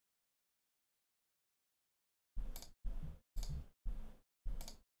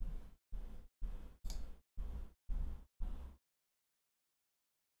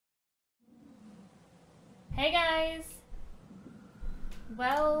Hey guys!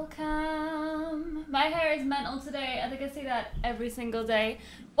 Welcome! My hair is mental today. I think I say that every single day.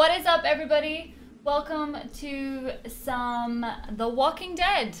 What is up, everybody? Welcome to some The Walking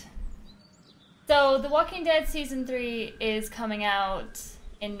Dead. So, The Walking Dead Season 3 is coming out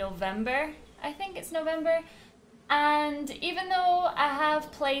in November. I think it's November. And even though I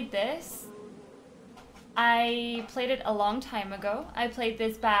have played this, I played it a long time ago. I played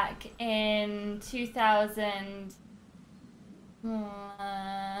this back in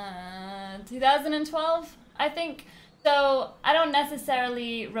 2012, I think. So I don't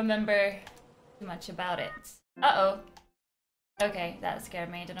necessarily remember too much about it. Uh-oh. Okay, that scared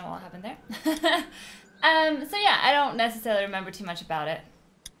me. I don't know what happened there. So yeah, I don't necessarily remember too much about it.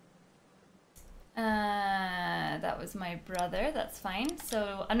 That was my brother, that's fine.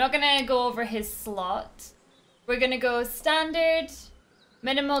 So I'm not gonna go over his slot. We're gonna go standard.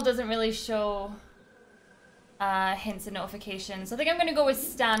 Minimal doesn't really show hints and notifications. I think I'm gonna go with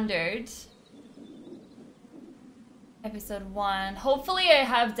standard. Episode 1. Hopefully I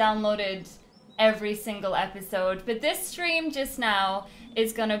have downloaded every single episode, but this stream just now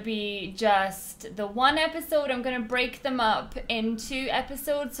is gonna be just the one episode. I'm gonna break them up into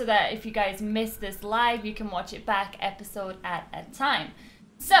episodes so that if you guys miss this live, you can watch it back episode at a time.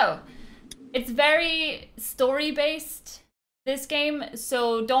 So it's very story based, this game,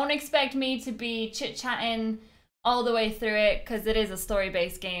 so don't expect me to be chit-chatting all the way through it because it is a story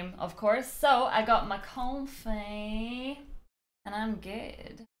based game, of course. So I got my coffee and I'm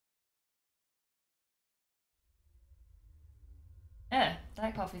good. Yeah,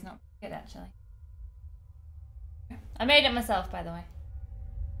 that coffee's not good, actually. I made it myself, by the way.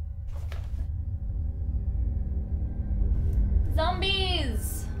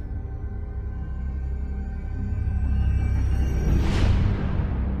 Zombies!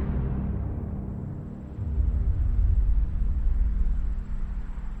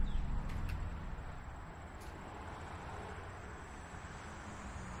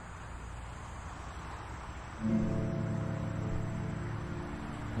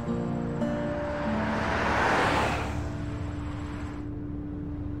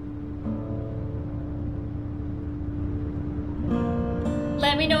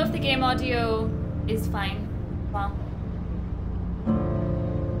 Let me know if the game audio is fine. Well.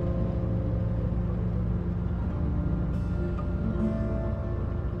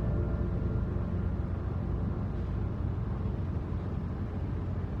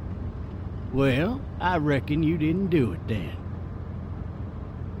 Well, I reckon you didn't do it then.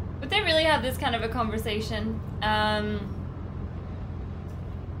 Would they really have this kind of a conversation?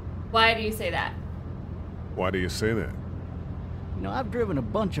 Why do you say that? Why do you say that? You know, I've driven a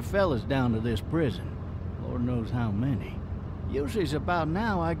bunch of fellas down to this prison. Lord knows how many. Usually it's about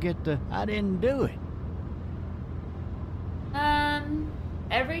now I get the, I didn't do it.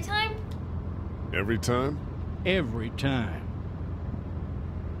 Every time? Every time? Every time.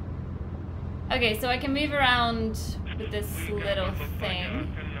 Okay, so I can move around with this little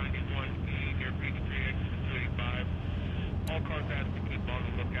thing.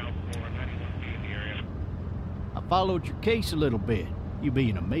 I followed your case a little bit, you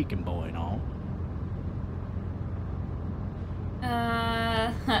being a Macon boy and all.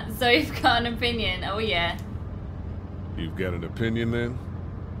 So you've got an opinion, oh yeah. You've got an opinion then?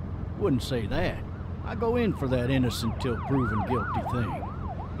 Wouldn't say that. I go in for that innocent till proven guilty thing,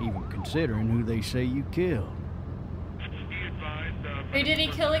 even considering who they say you killed. Who did he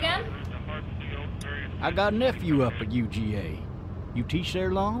kill again? I got a nephew up at UGA. You teach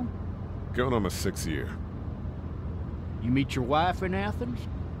there long? Going on my 6th year. You meet your wife in Athens?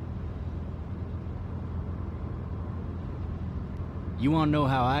 You want to know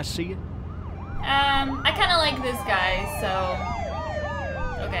how I see it? I kind of like this guy, so...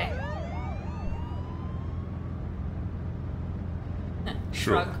 Okay.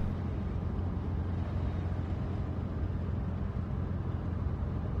 Sure. Shrug.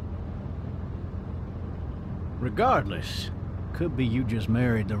 Regardless, could be you just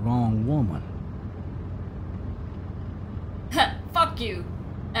married the wrong woman. Fuck you.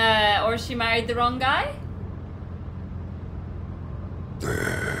 Or she married the wrong guy?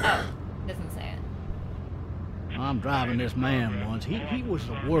 Oh, doesn't say it. I'm driving this man once. He was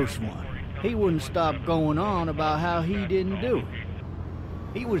the worst one. He wouldn't stop going on about how he didn't do it.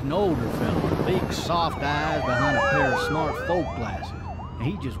 He was an older fella, big soft eyes behind a pair of smart folk glasses. And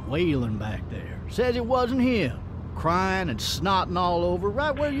he just wailing back there. Says it wasn't him. Crying and snotting all over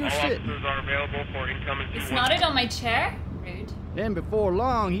right where you're sitting. He snotted on my chair? Rude. Then before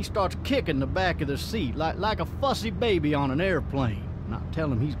long, he starts kicking the back of the seat like a fussy baby on an airplane. And I tell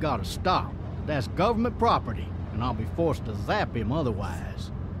him he's got to stop. that's government property, and I'll be forced to zap him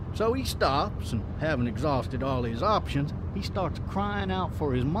otherwise. So he stops, and having exhausted all his options, he starts crying out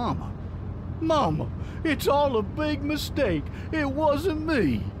for his mama. Mama, it's all a big mistake. It wasn't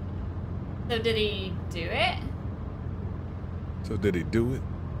me. So did he do it? So did he do it?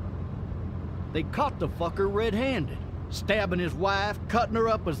 They caught the fucker red-handed, stabbing his wife, cutting her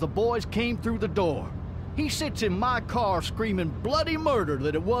up as the boys came through the door. He sits in my car screaming bloody murder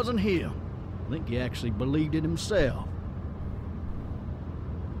that it wasn't him. I think he actually believed it himself.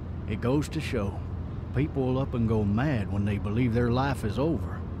 It goes to show, people will up and go mad when they believe their life is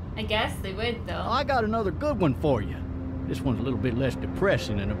over. I guess they would, though. I got another good one for you. This one's a little bit less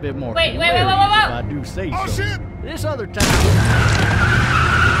depressing and a bit more Wait, hilarious, wait. if I do say Oh, so. shit! This other time...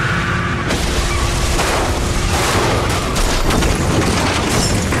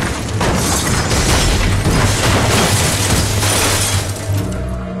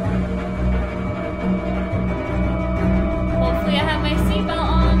 Hopefully I have my seatbelt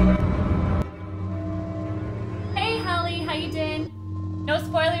on. Hey, Hallie, how you doing? No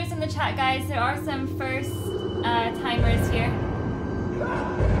spoilers in the chat, guys. There are some first timers here.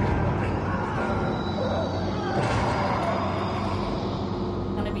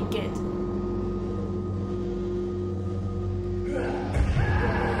 Gonna be good.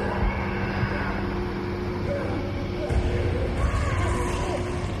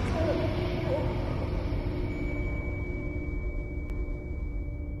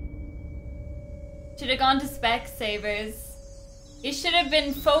 Should have gone to Specsavers. He should have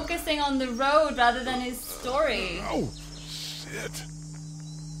been focusing on the road rather than his story. Oh, shit.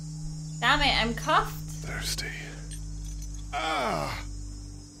 Damn it, I'm cuffed. Thirsty. Ah.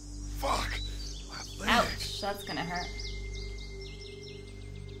 Fuck. My leg. Ouch, that's gonna hurt.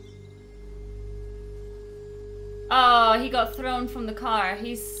 Oh, he got thrown from the car.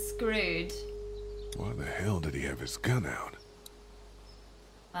 He's screwed. Why the hell did he have his gun out?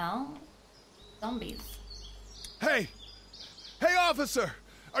 Well, zombies. Hey! Hey, officer!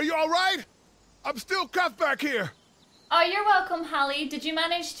 Are you alright? I'm still cuffed back here! Oh, you're welcome, Hallie. Did you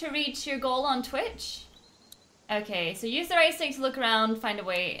manage to reach your goal on Twitch? Okay, so use the right stick to look around, find a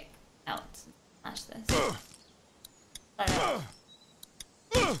way out. Smash this.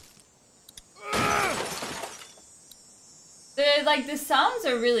 The sounds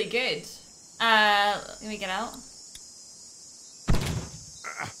are really good. Let me get out.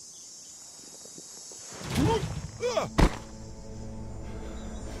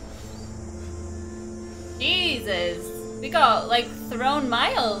 Jesus, we got like thrown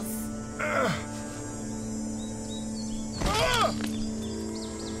miles.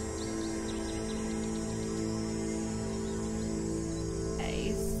 Okay,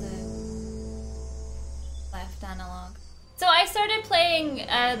 use the left analog. So I started playing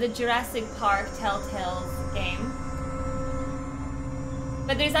the Jurassic Park Telltale's game.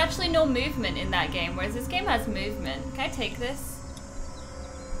 But there's actually no movement in that game, whereas this game has movement. Can I take this?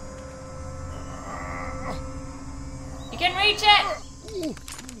 You can reach it!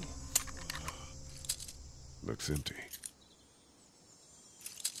 Looks empty.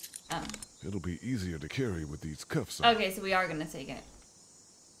 Oh. It'll be easier to carry with these cuffs on. Okay, so we are gonna take it.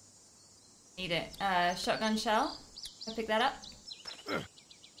 Need it. Shotgun shell. Can I pick that up?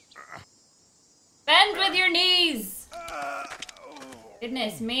 Bend with your knees!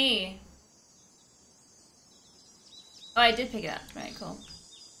 Goodness me. Oh, I did pick it up. Right, cool.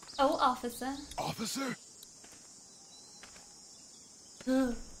 Oh, officer. Officer?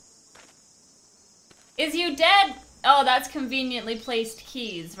 Is you dead? Oh, that's conveniently placed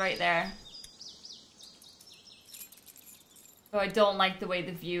keys right there. Oh, I don't like the way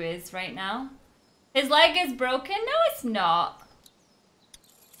the view is right now. His leg is broken? No, it's not.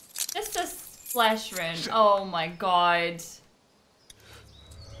 Just a flesh wound. Oh my god.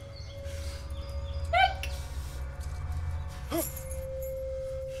 Heck.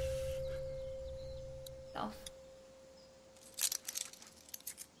 Self.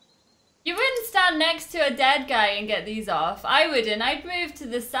 You wouldn't stand next to a dead guy and get these off. I wouldn't. I'd move to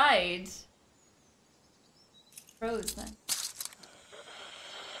the side. Froze then.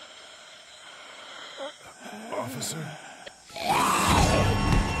 Officer?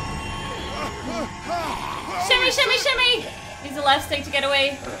 Shimmy, shimmy, shimmy! Use the left stick to get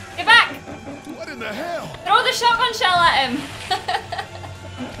away. Get back! What in the hell? Throw the shotgun shell at him!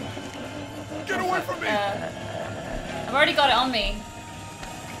 Get away from me! I've already got it on me.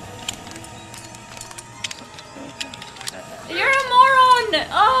 You're a moron!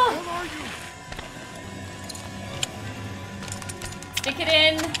 Oh! Where are you? Stick it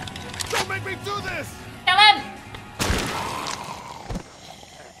in. Don't make me do this! Kill him!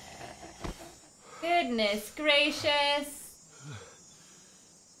 Goodness gracious.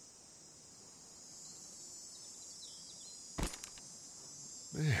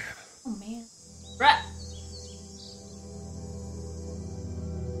 Man. Oh man. Bruh.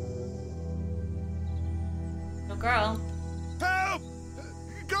 Little girl. Help!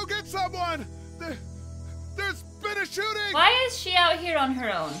 Go get someone! There's been a shooting! Why is she out here on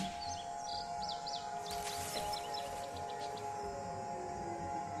her own?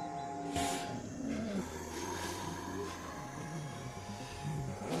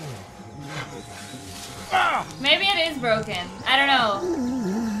 Maybe it is broken. I don't know.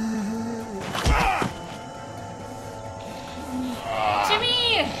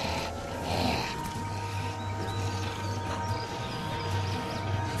 Jimmy!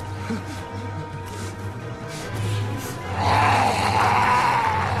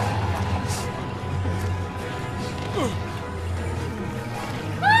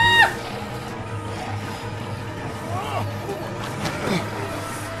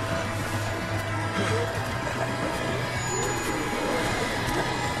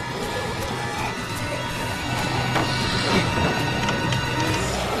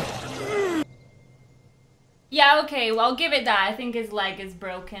 Yeah, okay, well, I'll give it that. I think his leg is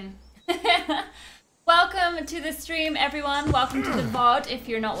broken. Welcome to the stream, everyone. Welcome to the VOD if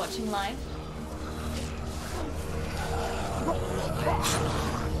you're not watching live.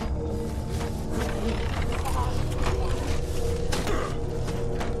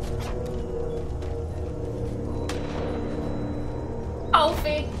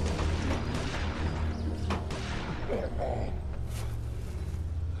 Alfie.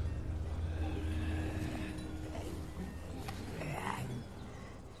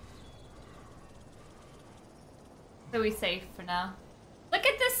 So we're safe for now. Look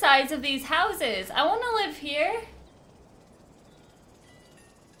at the size of these houses. I want to live here.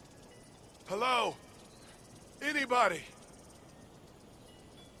 Hello? Anybody?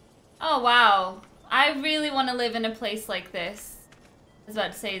 Oh, wow. I really want to live in a place like this. I was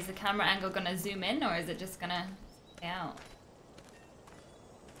about to say, is the camera angle going to zoom in or is it just going to stay out?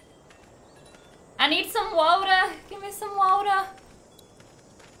 I need some water. Give me some water.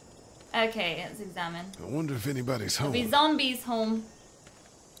 Okay, let's examine. I wonder if anybody's home. There'll be zombies home.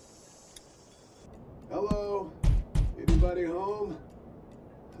 Hello? Anybody home?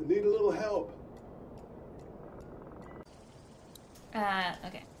 I need a little help.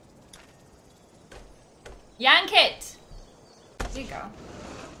 Okay. Yank it! There you go.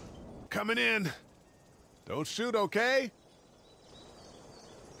 Coming in. Don't shoot, okay?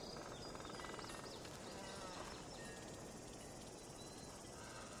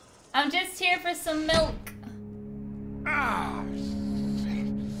 I'm just here for some milk. Ah!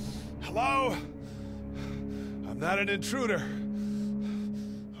 Hello? I'm not an intruder.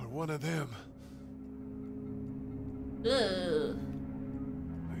 Or one of them. Ugh.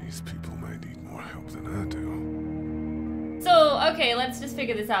 These people might need more help than I do. So, okay, let's just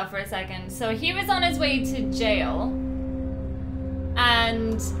figure this out for a second. So he was on his way to jail.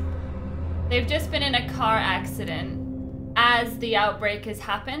 And they've just been in a car accident as the outbreak has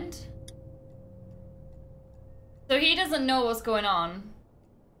happened. So he doesn't know what's going on,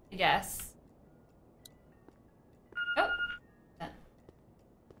 I guess. Oh.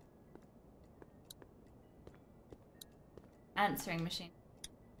 Answering machine.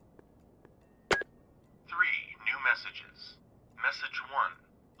 3 new messages. Message 1,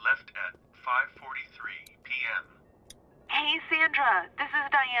 left at 5:43 p.m. Hey, Sandra. This is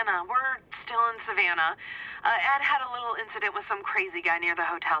Diana. We're still in Savannah. Ed had a little incident with some crazy guy near the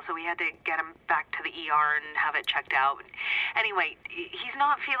hotel, so we had to get him back to the ER and have it checked out. Anyway, he's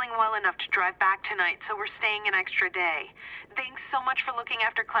not feeling well enough to drive back tonight, so we're staying an extra day. Thanks so much for looking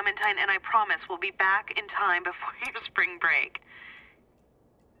after Clementine, and I promise we'll be back in time before your spring break.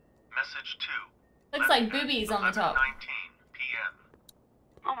 Message 2. Looks like boobies on the top. 11:19 p.m.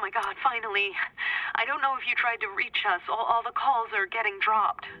 Oh my God, finally. I don't know if you tried to reach us. All the calls are getting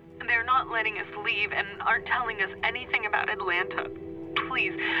dropped. They're not letting us leave and aren't telling us anything about Atlanta.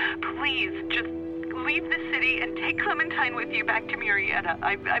 Please, please, just leave the city and take Clementine with you back to Murrieta.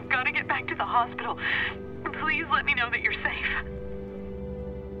 I've got to get back to the hospital. Please let me know that you're safe.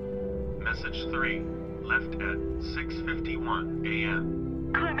 Message 3, left at 6:51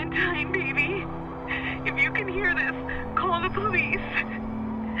 a.m. Clementine, baby. If you can hear this, call the police.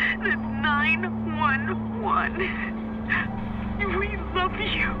 That's 911. We love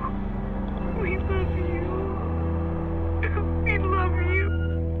you. We love you. We love you.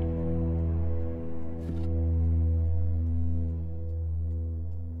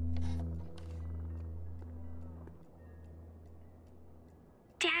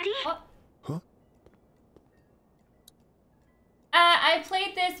 Daddy? What? Huh? I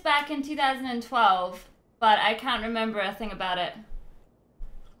played this back in 2012, but I can't remember a thing about it.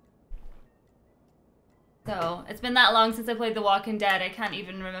 So, it's been that long since I played The Walking Dead, I can't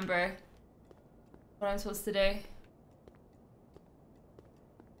even remember what I'm supposed to do.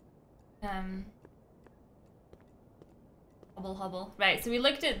 Hubble hubble. Right, so we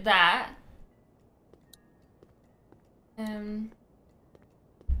looked at that.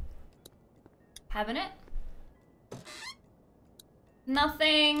 Cabinet?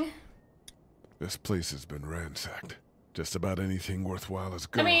 Nothing. This place has been ransacked. Just about anything worthwhile is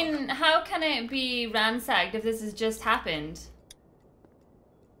gone. I mean, how can it be ransacked if this has just happened?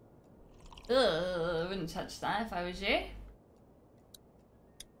 Ugh, I wouldn't touch that if I was you.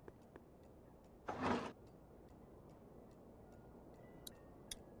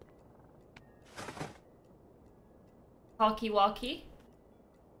 Talkie-walkie.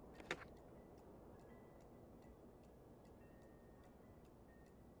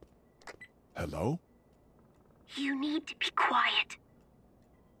 Hello? You need to be quiet.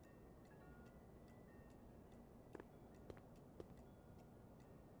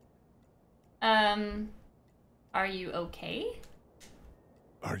 Are you okay?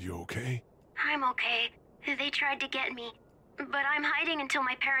 Are you okay? I'm okay. They tried to get me, but I'm hiding until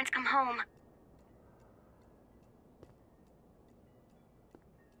my parents come home.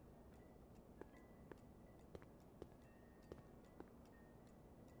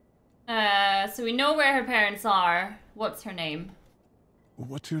 So we know where her parents are. What's her name?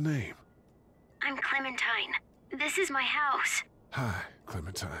 What's your name? I'm Clementine. This is my house. Hi,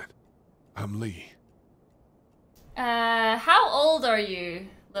 Clementine. I'm Lee. How old are you,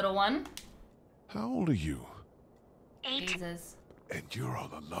 little one? How old are you? 8. Jesus. And you're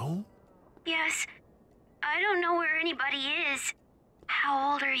all alone? Yes. I don't know where anybody is.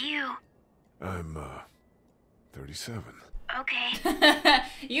 How old are you? I'm, 37. Okay.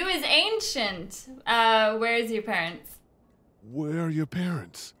 You is ancient. Where's your parents? Where are your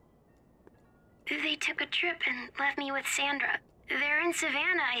parents? They took a trip and left me with Sandra. They're in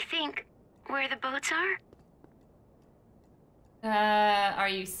Savannah, I think. Where the boats are? Are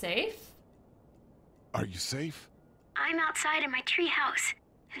you safe? Are you safe? I'm outside in my treehouse.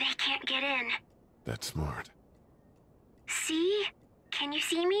 They can't get in. That's smart. See? Can you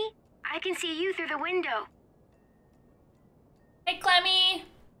see me? I can see you through the window. Hey, Clemmy!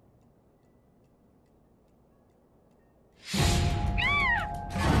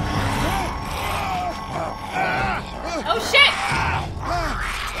 Oh shit!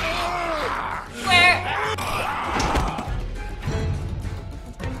 Where?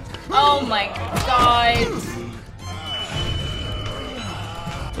 Oh my god!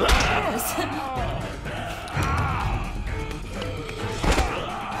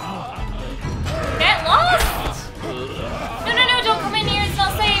 Get lost! No, no, no, don't come in here, it's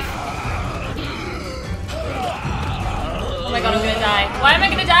not safe! Oh my god, I'm gonna die. Why am I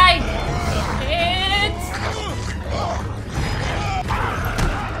gonna die? Shit!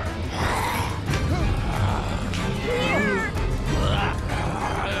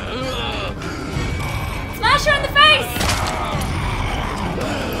 Smash her in the face!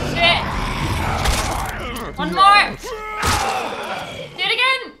 Shit! One more! Do it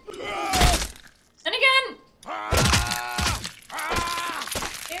again! And again!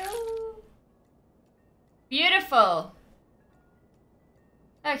 Ew. Beautiful.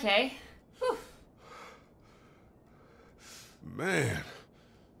 Okay. Whew. Man.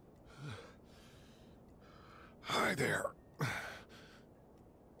 Hi there.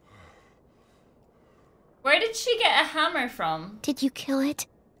 Where did she get a hammer from? Did you kill it?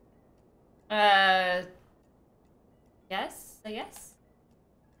 Yes, I guess.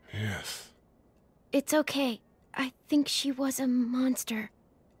 Yes. It's okay. I think she was a monster.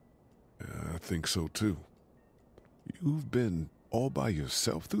 I think so too. You've been all by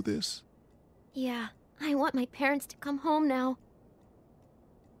yourself through this? Yeah, I want my parents to come home now.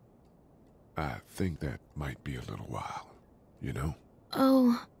 I think that might be a little while, you know?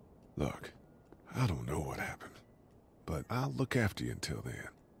 Oh. Look, I don't know what happened, but I'll look after you until then.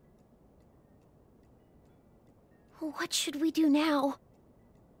 What should we do now?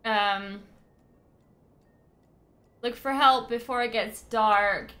 Look for help before it gets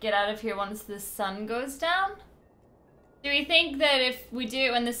dark. Get out of here once the sun goes down. Do we think that if we do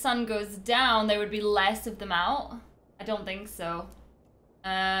it when the sun goes down, there would be less of them out? I don't think so.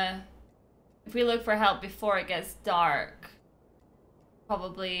 If we look for help before it gets dark,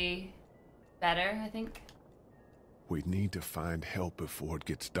 probably better, I think. We need to find help before it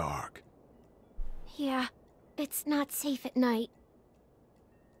gets dark. Yeah, it's not safe at night.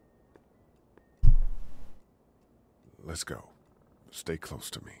 Let's go. Stay close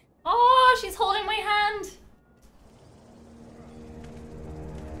to me. Oh, she's holding my hand.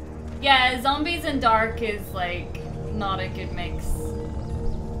 Yeah, zombies and dark is like not a good mix.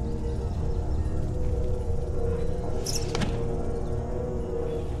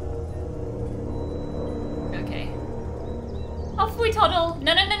 Okay. Off we toddle.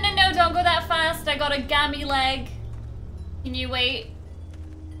 No, no, no, no, no, don't go that fast. I got a gammy leg. Can you wait?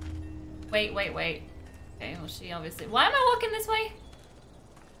 Wait, wait, wait. Okay, well she obviously... Why am I walking this way?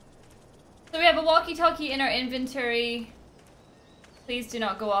 So we have a walkie-talkie in our inventory. Please do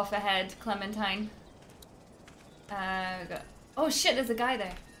not go off ahead, Clementine. Oh shit, there's a guy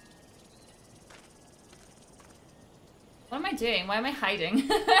there. What am I doing? Why am I hiding?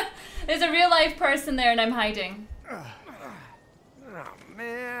 There's a real life person there and I'm hiding. Oh,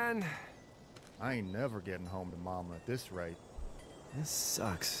 man. I ain't never getting home to Mama at this rate. This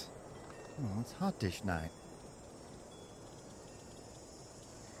sucks. Oh, it's hot this night.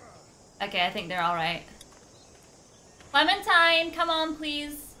 Okay, I think they're alright. Clementine, come on,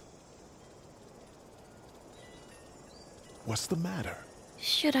 please. What's the matter?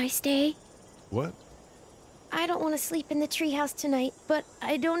 Should I stay? What? I don't want to sleep in the treehouse tonight, but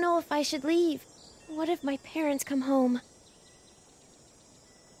I don't know if I should leave. What if my parents come home?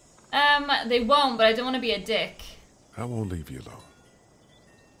 They won't, but I don't want to be a dick. I won't leave you alone.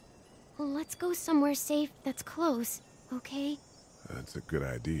 Well, let's go somewhere safe that's close, okay? That's a good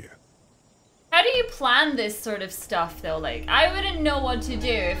idea. How do you plan this sort of stuff, though? Like, I wouldn't know what to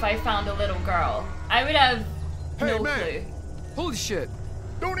do if I found a little girl. I would have no clue. Holy shit.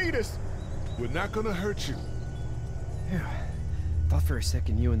 Don't eat us! We're not gonna hurt you. Yeah. Thought for a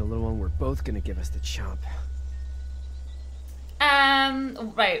second you and the little one were both gonna give us the chomp.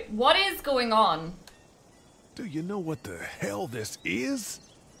 Right. What is going on? Do you know what the hell this is?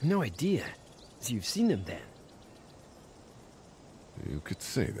 No idea. So you've seen them then? You could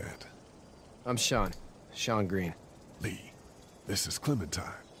say that. I'm Sean. Sean Green. Lee, this is Clementine.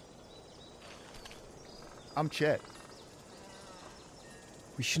 I'm Chet.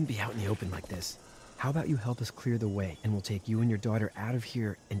 We shouldn't be out in the open like this. How about you help us clear the way, and we'll take you and your daughter out of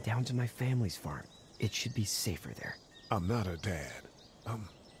here and down to my family's farm. It should be safer there. I'm not her dad.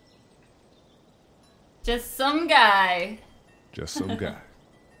 Just some guy. Just some guy.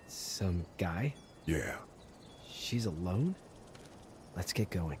 Some guy? Yeah. She's alone? Let's get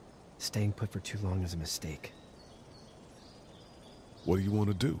going. Staying put for too long is a mistake. What do you want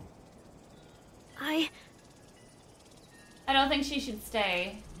to do? I don't think she should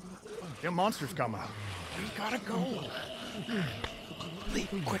stay. Them monsters come out. We gotta go. Lee,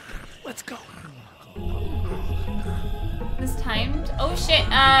 quick. Let's go. This timed. Oh shit.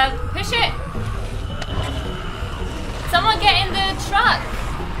 Push it. Someone get in the truck.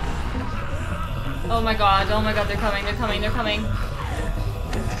 Oh my god. Oh my god. They're coming. They're coming. They're coming.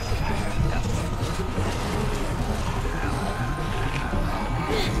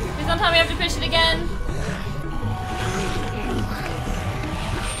 Please don't tell me I have to push it again.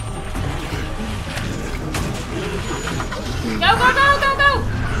 Go, go, go, go, go!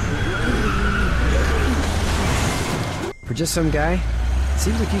 For just some guy, it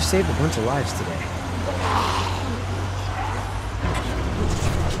seems like you saved a bunch of lives today.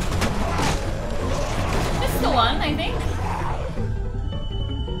 This is the one, I think.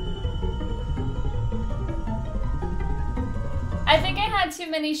 I think I had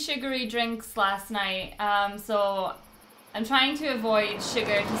too many sugary drinks last night, so I'm trying to avoid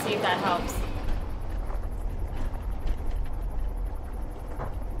sugar to see if that helps.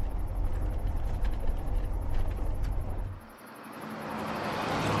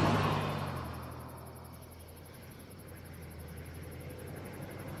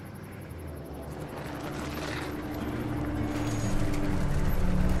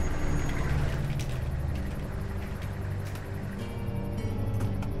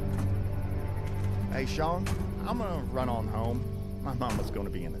 Hey, Sean, I'm gonna run on home. My mama's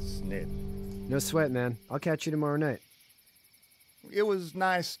gonna be in a snit. No sweat, man. I'll catch you tomorrow night. It was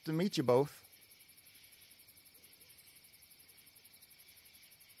nice to meet you both.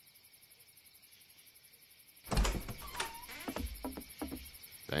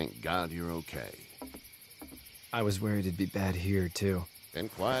 Thank God you're okay. I was worried it'd be bad here, too. Been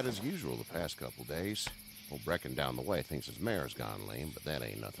quiet as usual the past couple days. Old Brecken down the way thinks his mare's gone lame, but that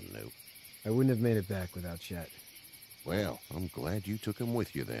ain't nothing new. I wouldn't have made it back without Chet. Well, I'm glad you took him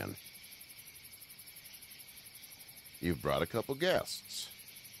with you then. You've brought a couple guests.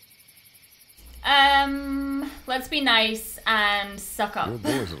 Let's be nice and suck up. Your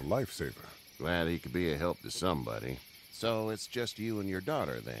boy's a lifesaver. Glad he could be a help to somebody. So it's just you and your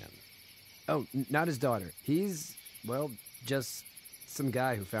daughter then? Oh, not his daughter. He's, well, just Some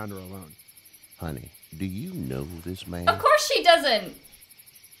guy who found her alone. Honey, do you know this man? Of course she doesn't.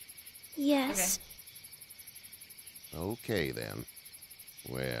 Yes. Okay, then.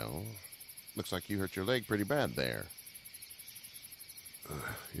 Well, looks like you hurt your leg pretty bad there.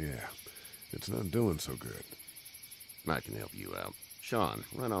 Yeah. It's not doing so good. I can help you out. Sean,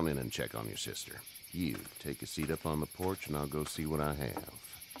 run on in and check on your sister. You, take a seat up on the porch and I'll go see what I have.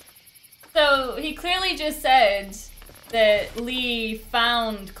 So he clearly just said that Lee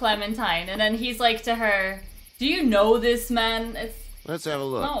found Clementine, and then he's like to her, do you know this man? Let's have a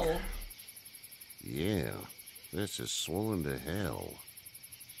look. No. Yeah, this is swollen to hell.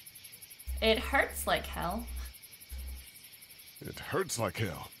 It hurts like hell. It hurts like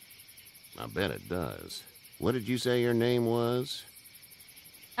hell. I bet it does. What did you say your name was?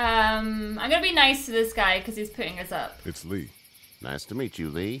 I'm gonna be nice to this guy because he's putting us up. It's Lee. Nice to meet you,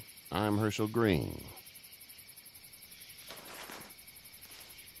 Lee. I'm Herschel Green.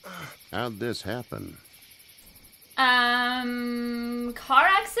 How'd this happen? Car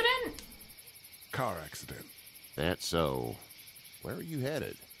accident? Car accident. That's so. Where are you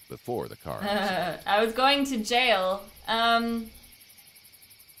headed before the car accident? I was going to jail. I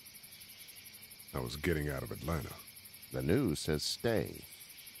was getting out of Atlanta. The news says stay.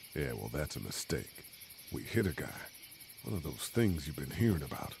 Yeah, well, that's a mistake. We hit a guy. One of those things you've been hearing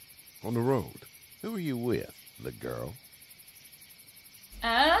about. On the road. Who are you with? The girl?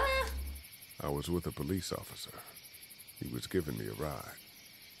 I was with a police officer. He was giving me a ride.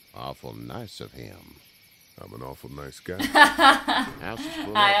 Awful nice of him. I'm an awful nice guy. House is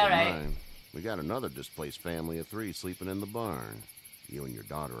full up all of right. mine. We got another displaced family of 3 sleeping in the barn. You and your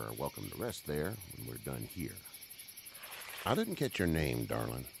daughter are welcome to rest there when we're done here. I didn't catch your name,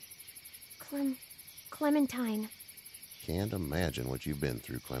 darling. Clementine. Can't imagine what you've been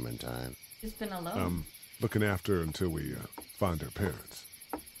through, Clementine. She's been alone. Looking after her until we find her parents.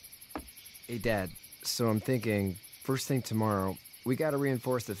 Hey, Dad. So I'm thinking, first thing tomorrow, we gotta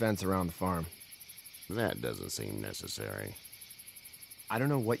reinforce the fence around the farm. That doesn't seem necessary. I don't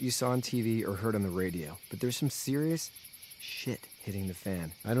know what you saw on TV or heard on the radio, but there's some serious shit hitting the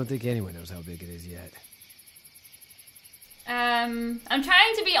fan. I don't think anyone knows how big it is yet. I'm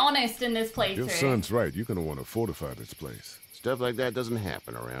trying to be honest in this playthrough. Your son's right. You're gonna want to fortify this place. Stuff like that doesn't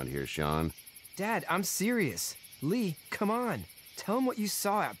happen around here, Sean. Dad, I'm serious. Lee, come on. Tell him what you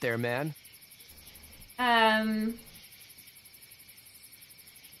saw out there, man. I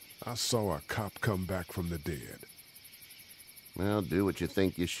saw a cop come back from the dead. Well, do what you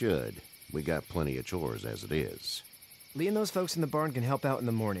think you should. We got plenty of chores as it is. Lee and those folks in the barn can help out in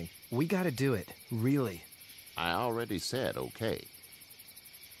the morning. We gotta do it. Really. I already said okay.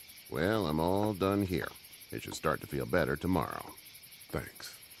 Well, I'm all done here. It should start to feel better tomorrow.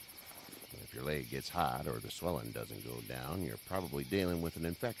 Thanks. If your leg gets hot or the swelling doesn't go down, you're probably dealing with an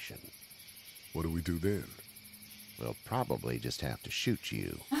infection. What do we do then? We'll probably just have to shoot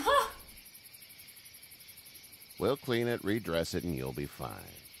you. We'll clean it, redress it, and you'll be fine.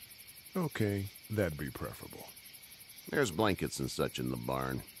 Okay, that'd be preferable. There's blankets and such in the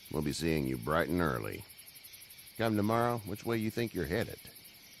barn. We'll be seeing you bright and early. Come tomorrow, which way you think you're headed?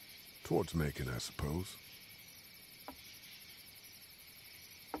 Towards Macon, I suppose.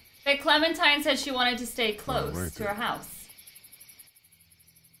 But Clementine said she wanted to stay close right to her house.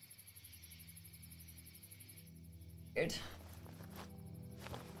 Weird.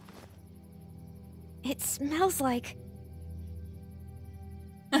 It smells like...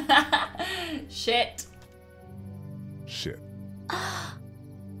 Shit. Shit.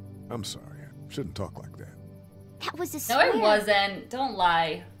 I'm sorry. I shouldn't talk like that. That was a No, swear. it wasn't. Don't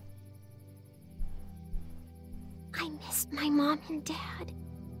lie. I missed my mom and dad.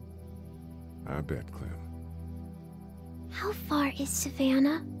 I bet, Clem. How far is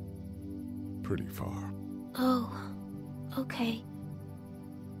Savannah? Pretty far. Oh, okay.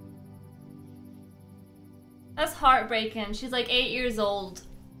 That's heartbreaking. She's like 8 years old.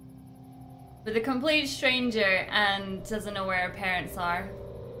 With a complete stranger and doesn't know where her parents are.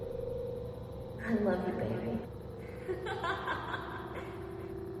 I love you, baby.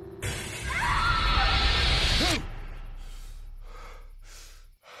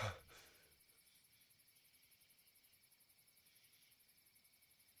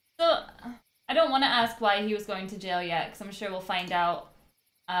 So, I don't want to ask why he was going to jail yet, because I'm sure we'll find out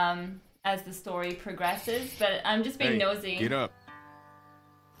as the story progresses, but I'm just being nosy. Get up.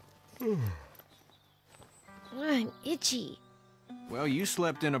 I'm itchy. Well, you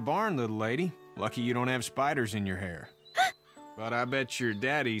slept in a barn, little lady. Lucky you don't have spiders in your hair. But I bet your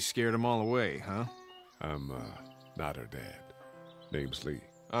daddy scared them all away, huh? I'm, not her dad. Name's Lee.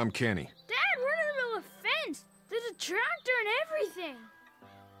 I'm Kenny. Dad, we're in the middle of a fence. There's a tractor and everything.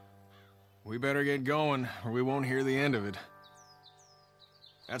 We better get going, or we won't hear the end of it.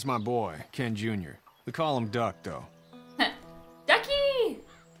 That's my boy, Ken Jr. We call him Duck, though. Ducky!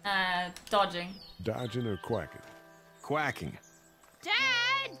 Dodging. Dodging or quacking? Quacking.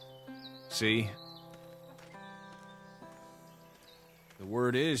 Dad! See? The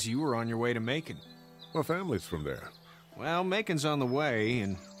word is you were on your way to Macon. My family's from there. Well, Macon's on the way,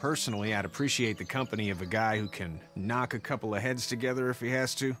 and personally, I'd appreciate the company of a guy who can knock a couple of heads together if he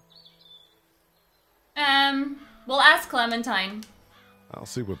has to. We'll ask Clementine. I'll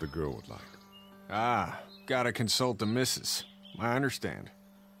see what the girl would like. Ah, gotta consult the missus. I understand.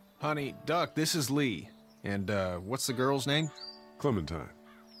 Honey, Duck, this is Lee. And, what's the girl's name? Clementine.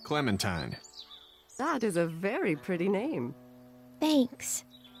 Clementine. That is a very pretty name. Thanks.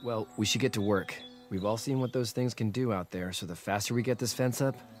 Well, we should get to work. We've all seen what those things can do out there, so the faster we get this fence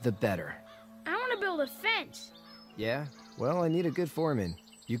up, the better. I want to build a fence. Yeah? Well, I need a good foreman.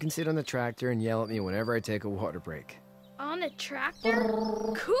 You can sit on the tractor and yell at me whenever I take a water break. On the tractor?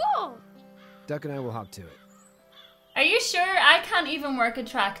 Cool! Duck and I will hop to it. Are you sure? I can't even work a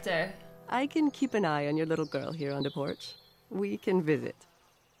tractor. I can keep an eye on your little girl here on the porch. We can visit.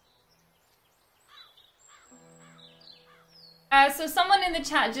 So someone in the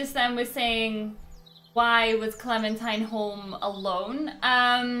chat just then was saying, why was Clementine home alone?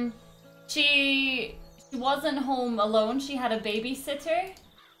 She wasn't home alone. She had a babysitter.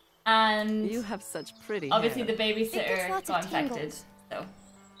 And you have such pretty obviously hair. the babysitter got infected. So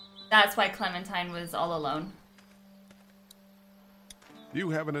that's why Clementine was all alone.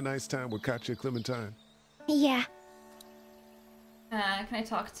 You having a nice time with Katya, Clementine? Yeah. Can I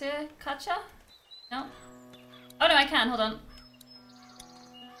talk to Katya? No? Oh no, I can. Hold on.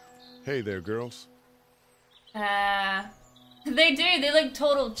 Hey there, girls. They do. They look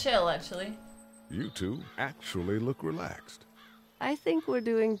total chill, actually. You two actually look relaxed. I think we're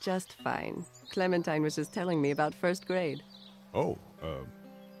doing just fine. Clementine was just telling me about first grade. Oh,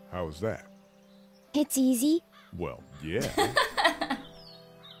 how was that? It's easy. Well, yeah.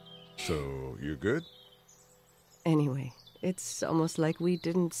 So, you're good? Anyway, it's almost like we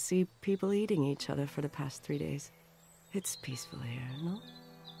didn't see people eating each other for the past 3 days. It's peaceful here, no?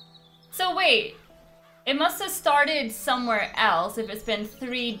 So wait, it must have started somewhere else if it's been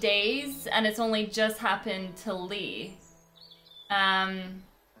 3 days and it's only just happened to Lee.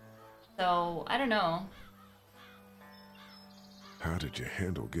 So, I don't know. How did you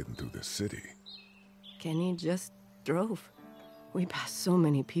handle getting through the city? Kenny just drove. We passed so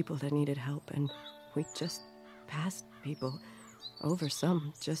many people that needed help, and we just passed people. Over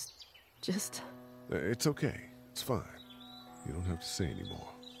some, just... It's okay. It's fine. You don't have to say anymore.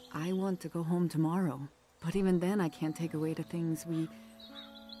 I want to go home tomorrow, but even then I can't take away the things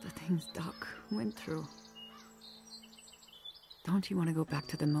Doc went through. Don't you want to go back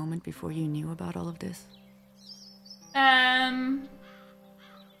to the moment before you knew about all of this?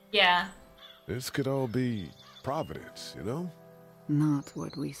 Yeah. This could all be Providence, you know? Not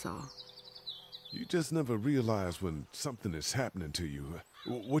what we saw. You just never realize when something is happening to you,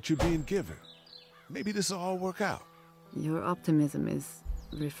 what you're being given. Maybe this will all work out. Your optimism is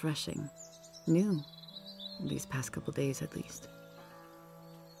refreshing. New. These past couple days, at least.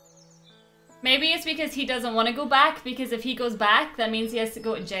 Maybe it's because he doesn't want to go back, because if he goes back, that means he has to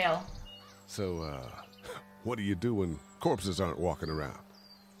go to jail. So, what do you do when corpses aren't walking around?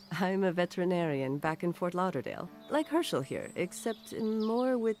 I'm a veterinarian back in Fort Lauderdale. Like Herschel here, except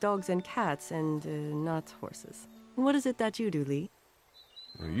more with dogs and cats and not horses. What is it that you do, Lee?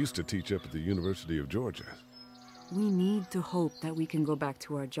 I used to teach up at the University of Georgia. We need to hope that we can go back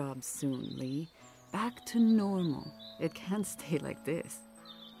to our jobs soon, Lee. Back to normal. It can't stay like this.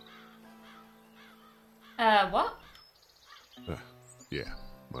 What? Yeah,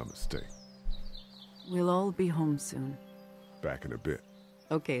 my mistake. We'll all be home soon. Back in a bit.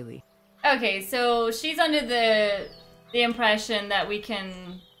 Okay, Lee. Okay, so she's under the impression that we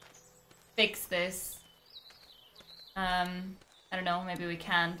can fix this. I don't know, maybe we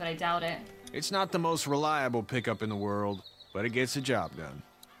can, but I doubt it. It's not the most reliable pickup in the world, but it gets the job done.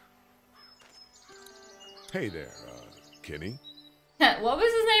 Hey there, Kenny. What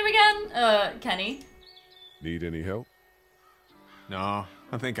was his name again? Kenny. Need any help? No,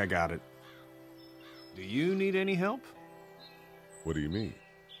 I think I got it. Do you need any help? What do you mean?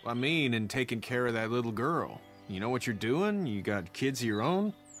 I mean, in taking care of that little girl. You know what you're doing? You got kids of your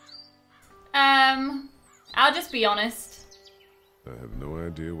own? I'll just be honest. I have no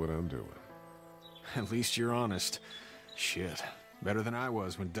idea what I'm doing. At least you're honest. Shit. Better than I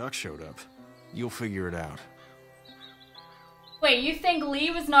was when Duck showed up. You'll figure it out. Wait, you think Lee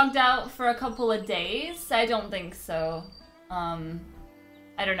was knocked out for a couple of days? I don't think so.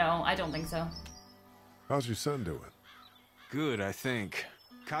 I I don't know. I don't think so. How's your son doing? Good, I think.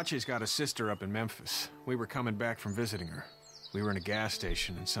 Katya's got a sister up in Memphis. We were coming back from visiting her. We were in a gas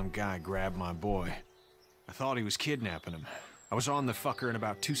station and some guy grabbed my boy. I thought he was kidnapping him. I was on the fucker in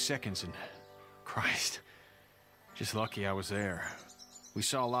about 2 seconds and... Christ. Just lucky I was there. We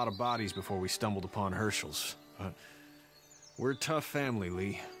saw a lot of bodies before we stumbled upon Herschel's. But we're a tough family,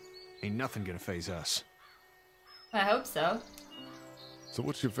 Lee. Ain't nothing gonna faze us. I hope so. So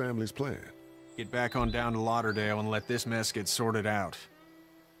what's your family's plan? Get back on down to Lauderdale and let this mess get sorted out.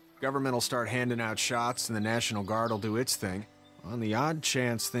 Government will start handing out shots and the National Guard will do its thing. On the odd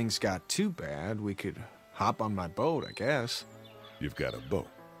chance things got too bad, we could hop on my boat, I guess. You've got a boat?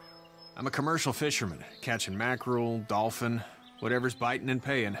 I'm a commercial fisherman, catching mackerel, dolphin, whatever's biting and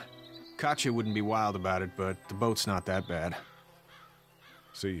paying. Katya wouldn't be wild about it, but the boat's not that bad.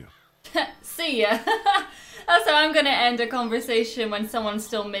 See ya. See ya. That's how I'm gonna end a conversation when someone's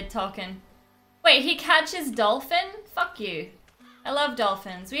still mid-talking. Wait, he catches dolphin? Fuck you. I love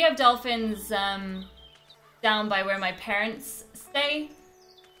dolphins. We have dolphins down by where my parents stay.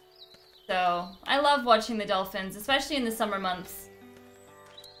 So, I love watching the dolphins, especially in the summer months.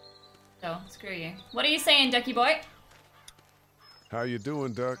 So, screw you. What are you saying, ducky boy? How you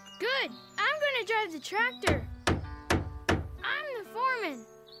doing, Duck? Good. I'm gonna drive the tractor. I'm the foreman.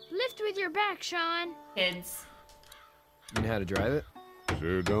 Lift with your back, Sean. Kids. You know how to drive it?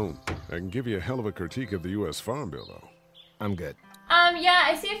 Sure don't. I can give you a hell of a critique of the U.S. Farm Bill, though. I'm good. Yeah,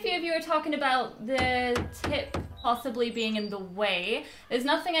 I see a few of you are talking about the tip possibly being in the way. There's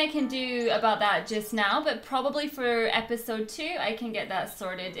nothing I can do about that just now, but probably for episode 2, I can get that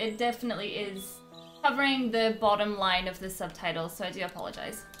sorted. It definitely is covering the bottom line of the subtitles, so I do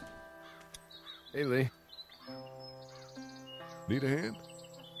apologize. Hey, Lee. Need a hand?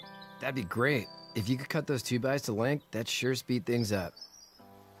 That'd be great. If you could cut those 2x to length, that'd sure speed things up.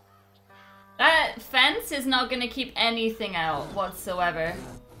 That fence is not going to keep anything out whatsoever.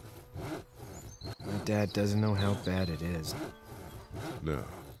 My dad doesn't know how bad it is. No,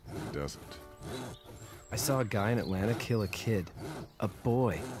 he doesn't. I saw a guy in Atlanta kill a kid. A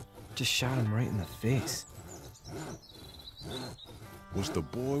boy. Just shot him right in the face. Was the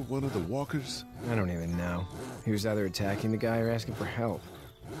boy one of the walkers? I don't even know. He was either attacking the guy or asking for help.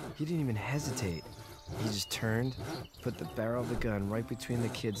 He didn't even hesitate. He just turned, put the barrel of the gun right between the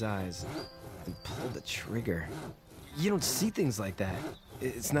kid's eyes, and pulled the trigger. You don't see things like that.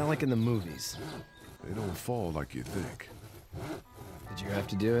 It's not like in the movies. They don't fall like you think. Did you have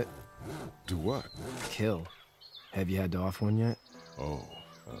to do it? Do what? Kill. Have you had to off one yet? Oh,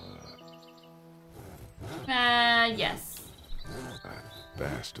 Yes. That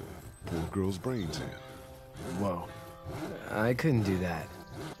bastard. Poor girl's brains in. Whoa. I couldn't do that.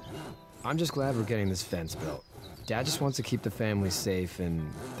 I'm just glad we're getting this fence built. Dad just wants to keep the family safe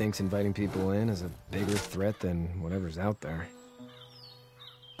and thinks inviting people in is a bigger threat than whatever's out there.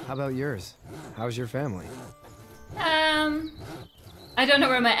 How about yours? How's your family? I don't know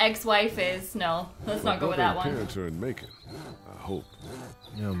where my ex-wife is. No, let's not go with that one. My parents are in Macon. I hope.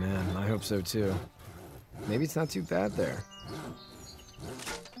 Oh man, I hope so too. Maybe it's not too bad there.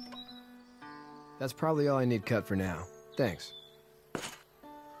 That's probably all I need cut for now. Thanks.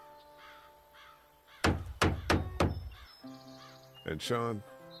 And Sean,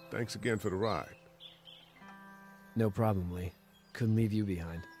 thanks again for the ride. No problem, Lee. Couldn't leave you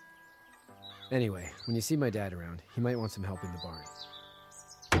behind. Anyway, when you see my dad around, he might want some help in the barn.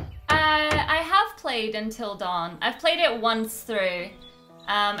 I have played Until Dawn. I've played it once through.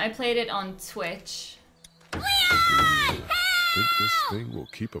 I played it on Twitch. Think this thing will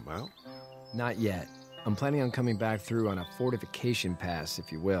keep him out? Not yet. I'm planning on coming back through on a fortification pass,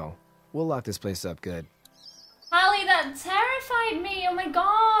 if you will. We'll lock this place up good. Holly, that terrified me. Oh my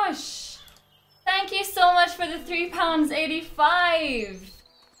gosh. Thank you so much for the £3.85.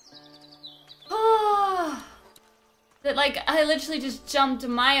 Oh. That, like, I literally just jumped a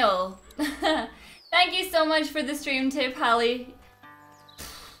mile. Thank you so much for the stream tip, Holly.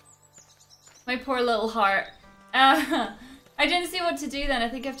 My poor little heart. I didn't see what to do then. I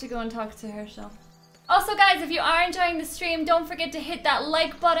think I have to go and talk to Herschel. Also, guys, if you are enjoying the stream, don't forget to hit that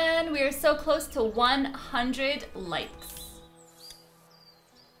like button. We are so close to 100 likes.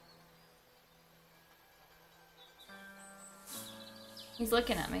 He's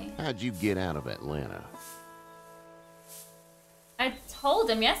looking at me. How'd you get out of Atlanta? I told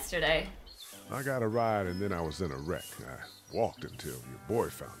him yesterday. I got a ride and then I was in a wreck. I walked until your boy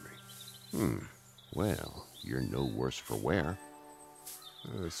found me. Well, you're no worse for wear.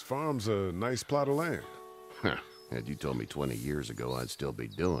 This farm's a nice plot of land. Had you told me 20 years ago I'd still be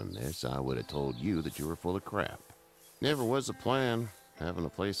doing this, I would have told you that you were full of crap. Never was a plan. having a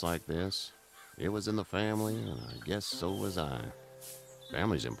place like this. It was in the family, and I guess so was I.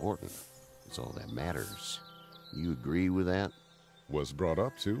 Family's important. It's all that matters. You agree with that? Was brought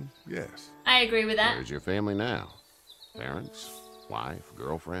up to, yes. I agree with that. Where's your family now? Parents? Wife?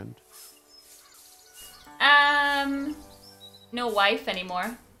 Girlfriend? No wife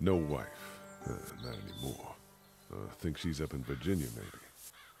anymore. No wife. Not anymore. I think she's up in Virginia, maybe.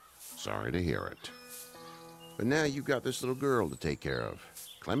 Sorry to hear it. But now you've got this little girl to take care of.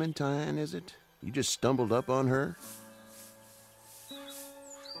 Clementine, is it? You just stumbled up on her?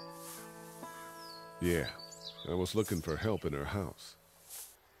 Yeah. I was looking for help in her house.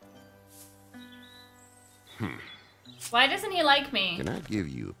 Why doesn't he like me? Can I give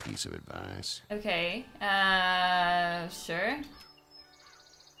you a piece of advice? Okay. Sure.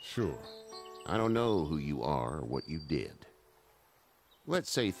 Sure. I don't know who you are or what you did. Let's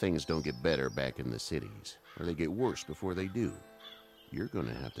say things don't get better back in the cities, or they get worse before they do. You're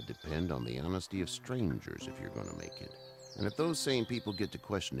gonna have to depend on the honesty of strangers if you're gonna make it. And if those same people get to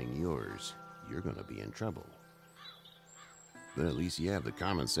questioning yours, you're gonna be in trouble. But at least you have the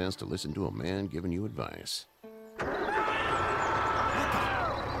common sense to listen to a man giving you advice.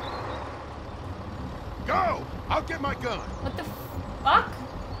 Go! I'll get my gun! What the fuck?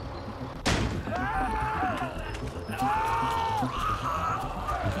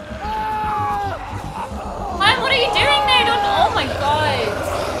 Man, what are you doing there? Don't. Oh my god!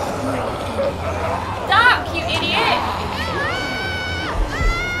 Stop, you idiot!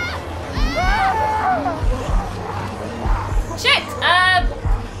 Shit!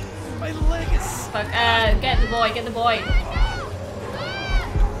 My leg is... Fuck, get the boy, get the boy.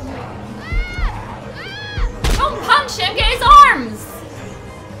 Don't punch him, get his arms!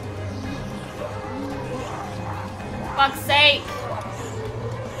 Fuck's sake.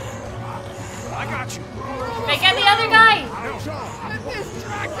 I got you. Okay, get the other guy! Get this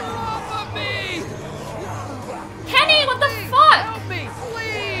tractor off of me! Kenny, what the fuck? Help me,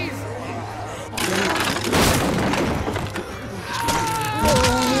 please!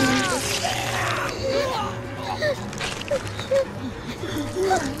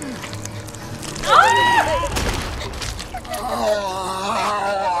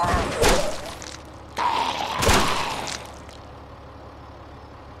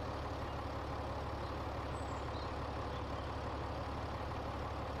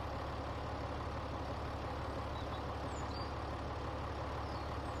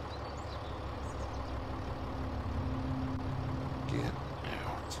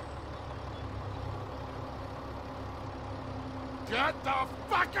 Get the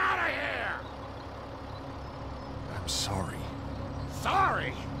fuck out of here! I'm sorry.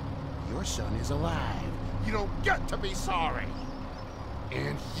 Sorry? Your son is alive. You don't get to be sorry.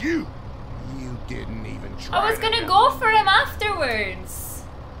 And you didn't even try. I was gonna go for him afterwards.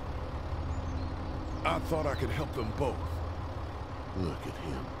 I thought I could help them both. Look at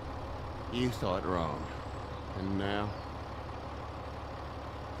him. You thought wrong. And now?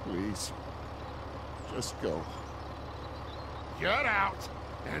 Please, just go. Get out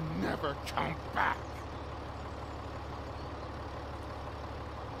and never come back.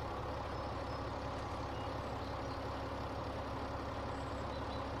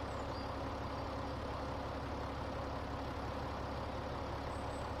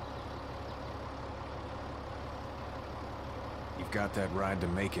 You've got that ride to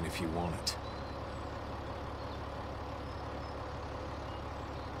Macon if you want it.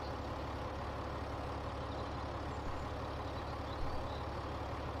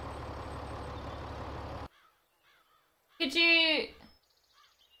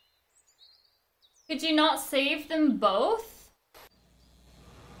 Could you not save them both?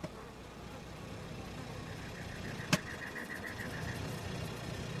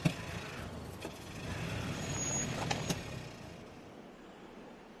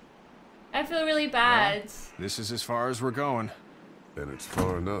 I feel really bad. Well, this is as far as we're going. And it's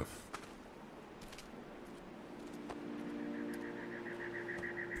far enough.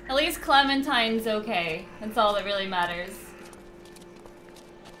 At least Clementine's okay. That's all that really matters.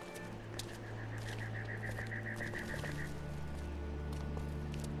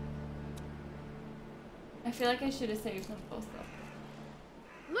 I feel like I should have saved them both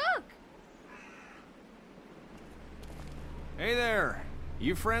though. Look! Hey there!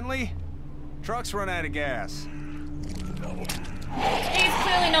 You friendly? Truck's run out of gas. He's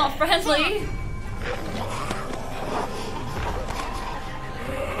clearly not friendly.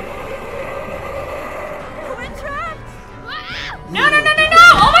 We're trapped! No, no, no, no, no!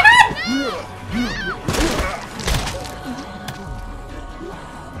 Oh my god!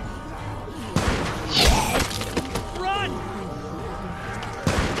 Run!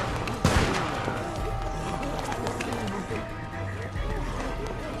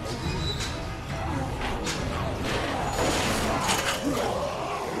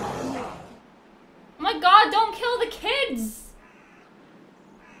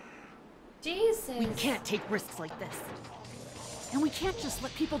 Jesus. We can't take risks like this. And we can't just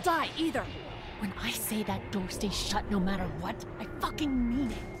let people die, either. When I say that door stays shut no matter what, I fucking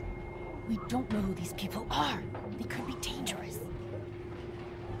mean it. We don't know who these people are. They could be dangerous.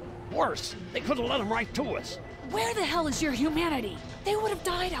 Worse, they could have let them right to us. Where the hell is your humanity? They would have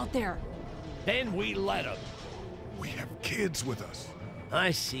died out there. Then we let them. We have kids with us.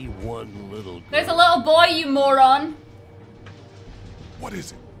 I see one little girl. There's a little boy, you moron. What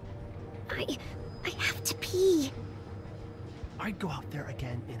is it? I have to pee. I'd go out there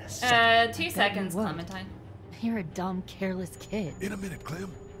again in a second. 2 seconds, Clementine. You're a dumb, careless kid. In a minute,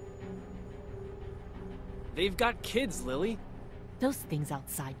 Clem. They've got kids, Lily. Those things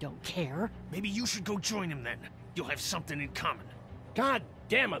outside don't care. Maybe you should go join them then. You'll have something in common. God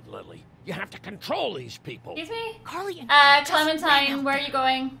damn it, Lily. You have to control these people. Excuse me? Carly and Clementine, where are you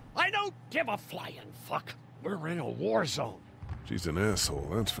going? I don't give a flying fuck. We're in a war zone. She's an asshole,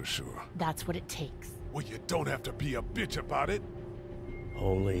 that's for sure. That's what it takes. Well, you don't have to be a bitch about it.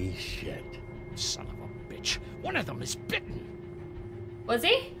 Holy shit. Son of a bitch. One of them is bitten. Was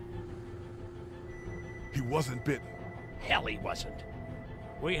he? He wasn't bitten. Hell, he wasn't.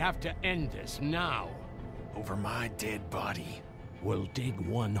 We have to end this now. Over my dead body. We'll dig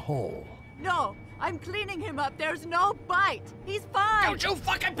one hole. No, I'm cleaning him up. There's no bite. He's fine. Don't you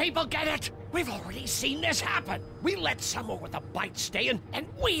fucking people get it? We've already seen this happen. We let someone with a bite stay in, and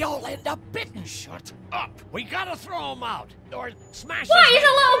we all end up bitten. Shut up. We gotta throw him out, or smash Why? his He's head.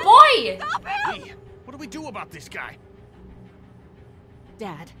 a little boy! Stop him! Lee, what do we do about this guy?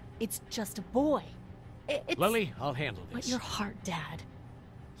 Dad, it's just a boy. It's... Lily, I'll handle this. But your heart, Dad.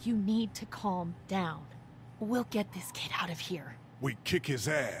 You need to calm down. We'll get this kid out of here. We kick his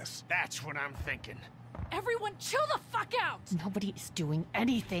ass. That's what I'm thinking. Everyone chill the fuck out! Nobody is doing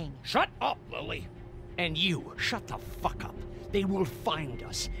anything. Shut up, Lily. And you, shut the fuck up. They will find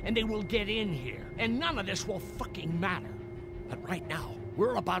us, and they will get in here, and none of this will fucking matter. But right now,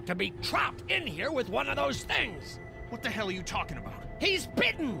 we're about to be trapped in here with one of those things. What the hell are you talking about? He's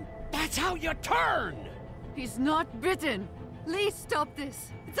bitten! That's how you turn! He's not bitten. Lee, stop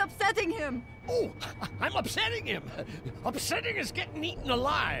this. It's upsetting him. Oh, I'm upsetting him. Upsetting is getting eaten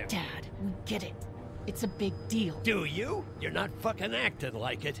alive. Dad, we get it. It's a big deal. Do you? You're not fucking acting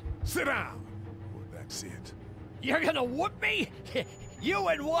like it. Sit down. Well, that's it. You're gonna whoop me? You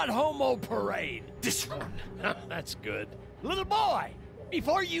and what homo parade? This one. That's good. Little boy,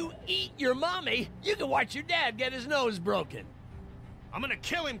 before you eat your mommy, you can watch your dad get his nose broken. I'm gonna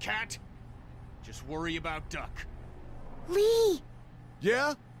kill him, Cat. Just worry about Duck. Lee!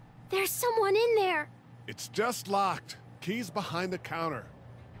 Yeah? There's someone in there. It's just locked. Key's behind the counter.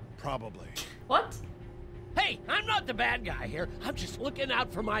 Probably. What? Hey, I'm not the bad guy here. I'm just looking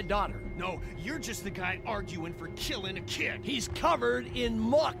out for my daughter. No, you're just the guy arguing for killing a kid. He's covered in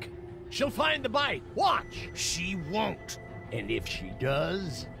muck. She'll find the bite. Watch. She won't. And if she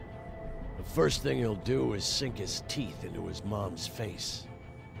does, the first thing he'll do is sink his teeth into his mom's face.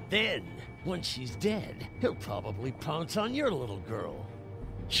 Then, once she's dead, he'll probably pounce on your little girl.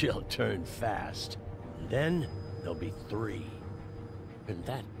 She'll turn fast. And then, there'll be 3. And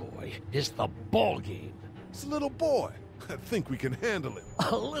that boy is the ball game. It's a little boy. I think we can handle him.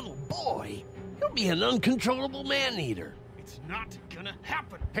 A little boy? He'll be an uncontrollable man-eater. It's not gonna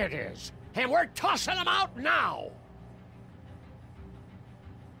happen. It is. And we're tossing him out now.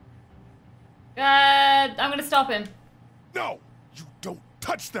 I'm gonna stop him. No! You don't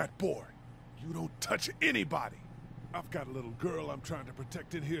touch that boy. You don't touch anybody. I've got a little girl I'm trying to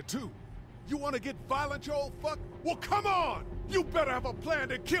protect in here, too. You want to get violent, you old fuck? Well, come on! You better have a plan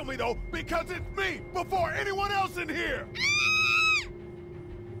to kill me, though, because it's me before anyone else in here!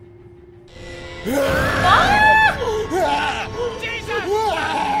 Jesus!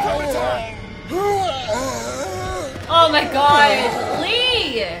 Oh my god!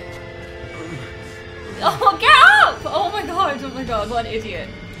 Lee! Oh, get up! Oh my god, what an idiot.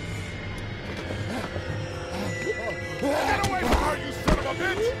 Get away from her, you son of a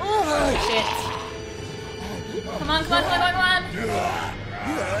bitch! Shit. Come on.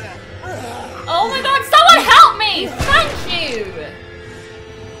 Oh my god, someone help me! Thank you!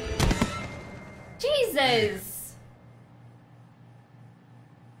 Jesus!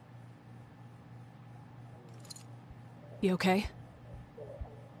 You okay?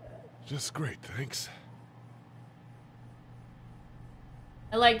 Just great, thanks.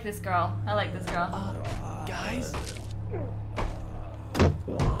 I like this girl. Guys?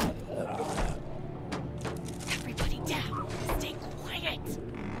 Everybody down. Stay quiet.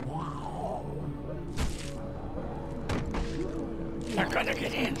 They're gonna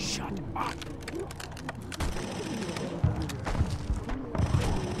get in. Shut up.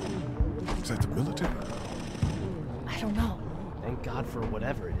 Is that the military? I don't know. Thank God for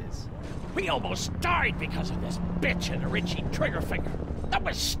whatever it is. We almost died because of this bitch and her itchy trigger finger. That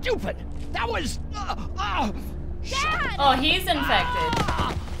was stupid. That was... Dad! Oh, he's infected.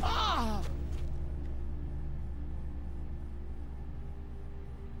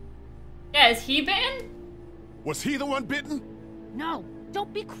 Yeah, is he bitten? Was he the one bitten? No,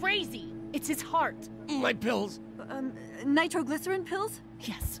 don't be crazy. It's his heart. My pills. Nitroglycerin pills?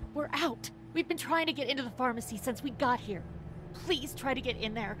 Yes, we're out. We've been trying to get into the pharmacy since we got here. Please try to get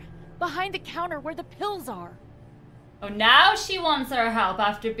in there. Behind the counter where the pills are. Oh, now she wants our help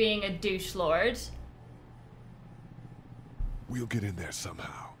after being a douche lord. We'll get in there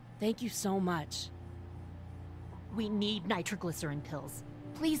somehow. Thank you so much. We need nitroglycerin pills.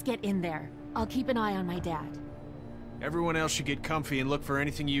 Please get in there. I'll keep an eye on my dad. Everyone else should get comfy and look for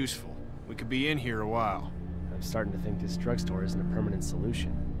anything useful. We could be in here a while. I'm starting to think this drugstore isn't a permanent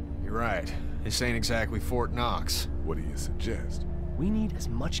solution. You're right. This ain't exactly Fort Knox. What do you suggest? We need as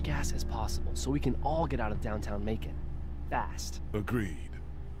much gas as possible so we can all get out of downtown Macon. Fast. Agreed.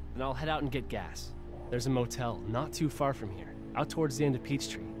 Then I'll head out and get gas. There's a motel not too far from here, out towards the end of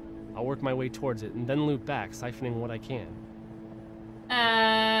Peachtree. I'll work my way towards it and then loop back, siphoning what I can.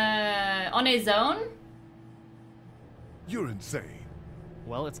 On his own? You're insane.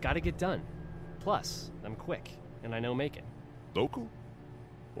 Well, it's gotta get done. Plus, I'm quick, and I know Macon. Local?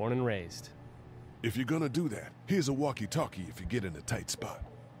 Born and raised. If you're gonna do that, here's a walkie-talkie if you get in a tight spot.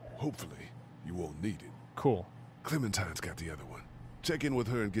 Hopefully, you won't need it. Cool. Clementine's got the other one. Check in with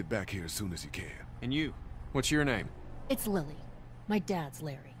her and get back here as soon as you can. And you? What's your name? It's Lily. My dad's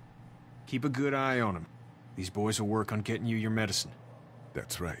Larry. Keep a good eye on him. These boys will work on getting you your medicine.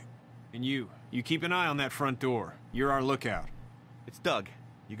 That's right. And you keep an eye on that front door. You're our lookout. It's Doug.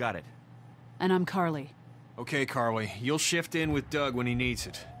 You got it. And I'm Carly. Okay, Carly. You'll shift in with Doug when he needs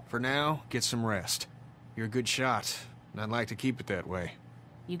it. For now, get some rest. You're a good shot, and I'd like to keep it that way.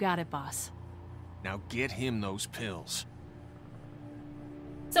 You got it, boss. Now get him those pills.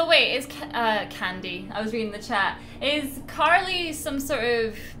 So wait, is Candy, I was reading the chat, is Carly some sort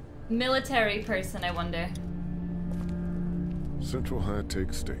of military person, I wonder? Central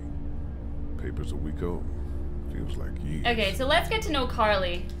High-Tech State. Paper's a week old. Feels like years. Okay, so let's get to know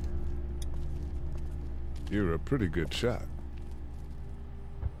Carly. You're a pretty good shot.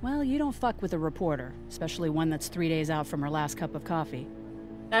 Well, you don't fuck with a reporter, especially one that's 3 days out from her last cup of coffee.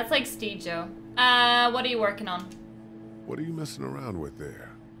 That's like Steve Joe. What are you working on? What are you messing around with there?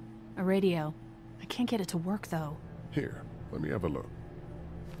 A radio. I can't get it to work, though. Here, let me have a look.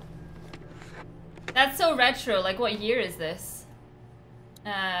 That's so retro. Like, what year is this?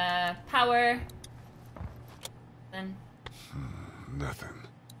 Power. Then. Nothing.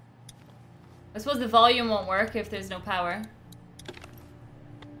 I suppose the volume won't work if there's no power.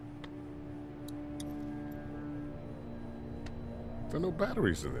 There are no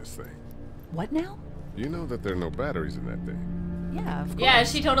batteries in this thing. What now? You know that there are no batteries in that thing. Yeah, of course. Yeah,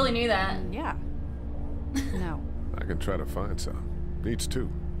 she totally knew that. Yeah. No. I can try to find some. Needs two.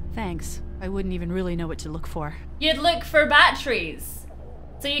 Thanks. I wouldn't even really know what to look for. You'd look for batteries.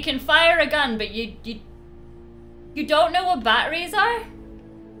 So you can fire a gun, but you don't know what batteries are?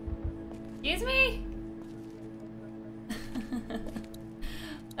 Excuse me?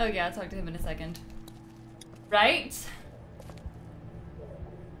 Okay, I'll talk to him in a second. Right? It's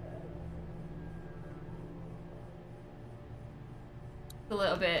a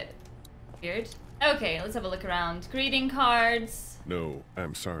little bit weird. Okay, let's have a look around. Greeting cards. No,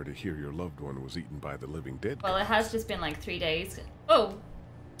 I'm sorry to hear your loved one was eaten by the living dead. Well, it has just been like 3 days. Oh!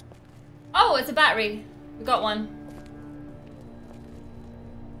 Oh, it's a battery. We got one.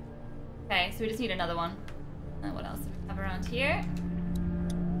 Okay, so we just need another one. What else do we have around here?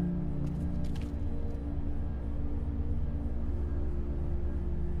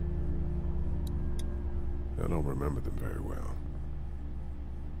 I don't remember them very well.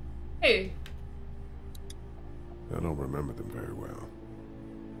 Who? I don't remember them very well.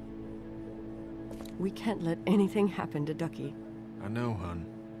 We can't let anything happen to Ducky. I know, hun.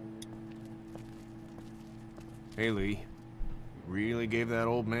 Hey, Lee. You really gave that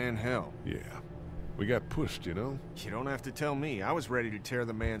old man hell. Yeah. We got pushed, you know? You don't have to tell me. I was ready to tear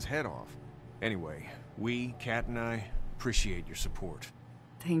the man's head off. Anyway, we, Kat and I, appreciate your support.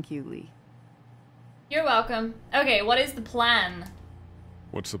 Thank you, Lee. You're welcome. Okay, what is the plan?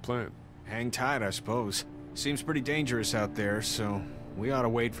 What's the plan? Hang tight, I suppose. Seems pretty dangerous out there, so we ought to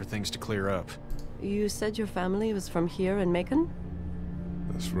wait for things to clear up. You said your family was from here in Macon?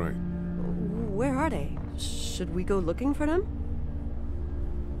 That's right. Where are they? Should we go looking for them?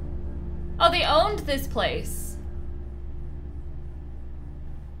 Oh, they owned this place.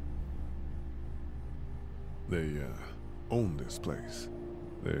 They, own this place.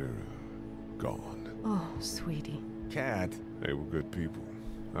 They're, gone. Oh, sweetie. Cat. They were good people.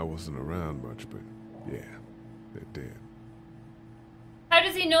 I wasn't around much, but yeah, they're dead. How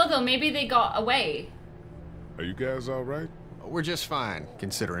does he know, though? Maybe they got away. Are you guys all right? We're just fine,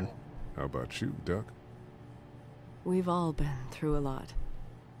 considering. How about you, Duck? We've all been through a lot.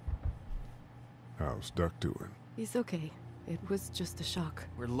 How's Duck doing? He's okay. It was just a shock.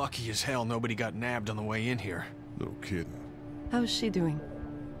 We're lucky as hell nobody got nabbed on the way in here. No kidding. How's she doing?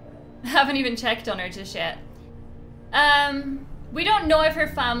 I haven't even checked on her just yet. We don't know if her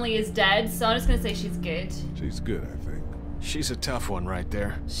family is dead, so I'm just gonna say she's good. She's good, I think. She's a tough one right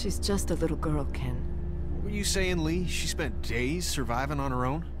there. She's just a little girl, Ken. Were you saying, Lee, she spent days surviving on her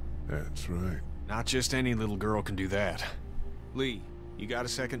own? That's right. Not just any little girl can do that. Lee, you got a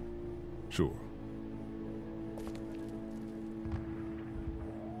second? Sure.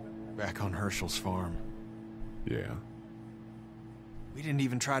 Back on Herschel's farm. Yeah? We didn't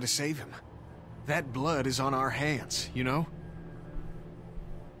even try to save him. That blood is on our hands, you know?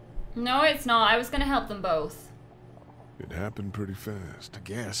 No, it's not. I was gonna help them both. It happened pretty fast. I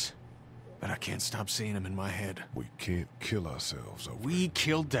guess. But I can't stop seeing him in my head. We can't kill ourselves over We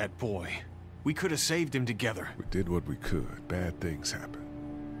killed that boy. We could have saved him together. We did what we could. Bad things happen.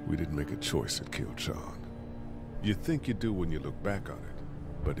 We didn't make a choice that killed Sean. You think you do when you look back on it.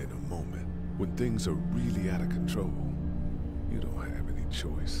 But in a moment, when things are really out of control, you don't have any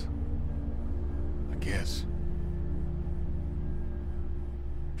choice. I guess.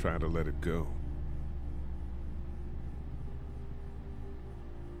 Try to let it go.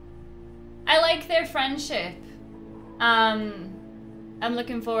 I like their friendship. I'm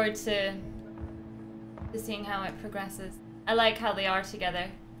looking forward to seeing how it progresses. I like how they are together.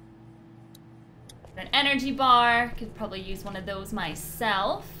 An energy bar. Could probably use one of those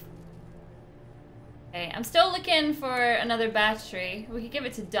myself. Okay, I'm still looking for another battery. We could give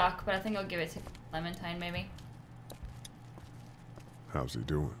it to Duck, but I think I'll give it to Clementine, maybe. How's he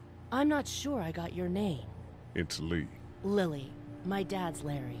doing? I'm not sure I got your name. It's Lee. Lily. My dad's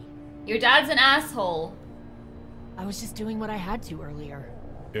Larry. Your dad's an asshole. I was just doing what I had to earlier.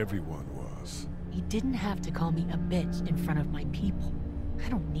 Everyone was. You didn't have to call me a bitch in front of my people. I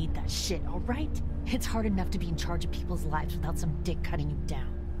don't need that shit, alright? It's hard enough to be in charge of people's lives without some dick cutting you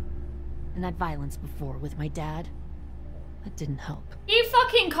down. And that violence before with my dad, that didn't help. He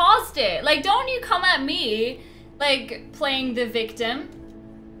fucking caused it. Like, don't you come at me, like, playing the victim.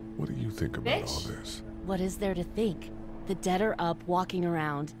 What do you think about all this? What is there to think? The dead are up, walking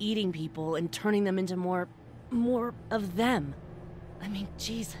around, eating people, and turning them into more of them. I mean,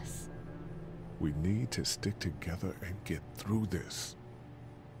 Jesus. We need to stick together and get through this.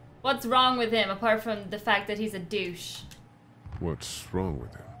 What's wrong with him, apart from the fact that he's a douche? What's wrong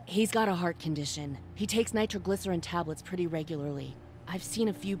with him? He's got a heart condition. He takes nitroglycerin tablets pretty regularly. I've seen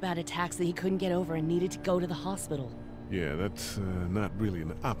a few bad attacks that he couldn't get over and needed to go to the hospital. Yeah, that's not really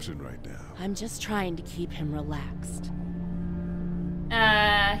an option right now. I'm just trying to keep him relaxed.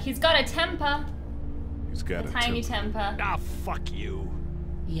 He's got a temper. He's got a tiny temper. Ah, fuck you.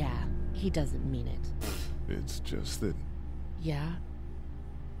 Yeah, he doesn't mean it. It's just that... Yeah?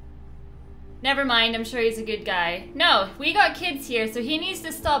 Never mind, I'm sure he's a good guy. No, we got kids here, so he needs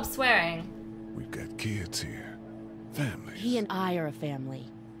to stop swearing. We've got kids here. Families. He and I are a family.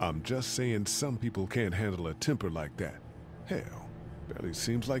 I'm just saying some people can't handle a temper like that. Hell, barely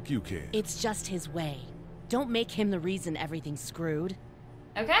seems like you can. It's just his way. Don't make him the reason everything's screwed.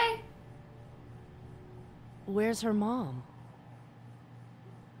 Okay. Where's her mom?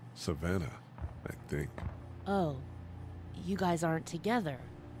 Savannah, I think. Oh, you guys aren't together.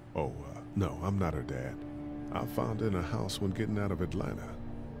 Oh, no, I'm not her dad. I found her in a house when getting out of Atlanta.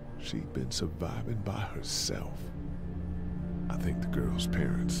 She'd been surviving by herself. I think the girl's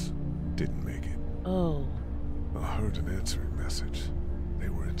parents didn't make it. Oh. I heard an answering message. They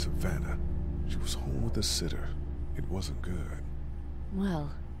were in Savannah. She was home with a sitter. It wasn't good.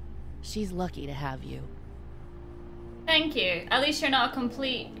 Well, she's lucky to have you. Thank you. At least you're not a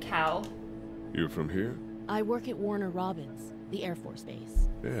complete cow. You're from here? I work at Warner Robins, the Air Force Base.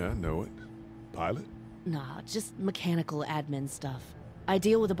 Yeah, I know it. Pilot? Nah, just mechanical admin stuff. I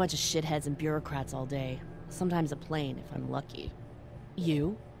deal with a bunch of shitheads and bureaucrats all day. Sometimes a plane, if I'm lucky.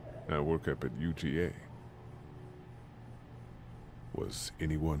 You? I work up at UGA. Was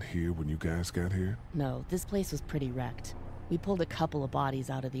anyone here when you guys got here? No, this place was pretty wrecked. We pulled a couple of bodies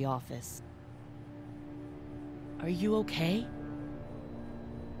out of the office. Are you okay?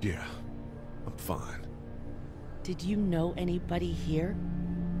 Yeah, I'm fine. Did you know anybody here?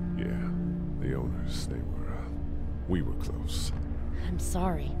 Yeah, the owners, we were close. I'm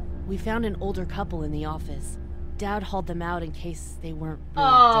sorry. We found an older couple in the office. Dad hauled them out in case they weren't really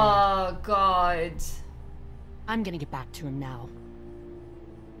Oh, dead. God. I'm gonna get back to him now.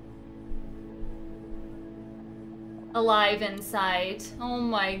 Alive inside. Oh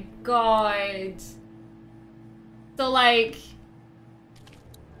my God. So, like,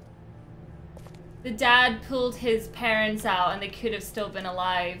 the dad pulled his parents out and they could have still been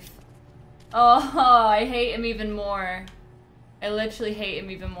alive. Oh, I hate him even more. I literally hate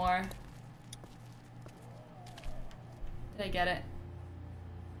him even more. Did I get it?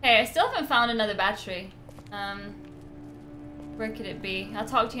 Hey, I still haven't found another battery. Where could it be? I'll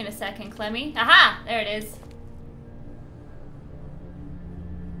talk to you in a second, Clemmy. Aha! There it is.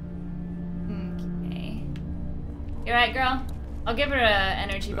 Okay. You alright, girl? I'll give her a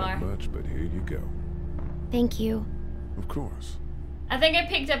energy bar. Not much, but here you go. Thank you. Of course. I think I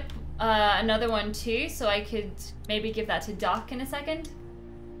picked up another one too, so I could maybe give that to Doc in a second.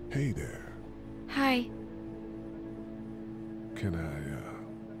 Hey there. Hi. Can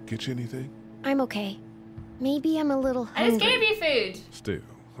I, get you anything? I'm okay. Maybe I'm a little hungry. I just gave you food. Still,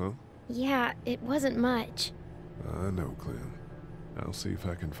 huh? Yeah, it wasn't much. I know, Clem. I'll see if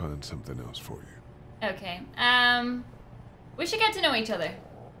I can find something else for you. Okay. We should get to know each other.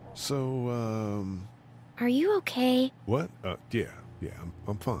 So, Are you okay? What? Yeah,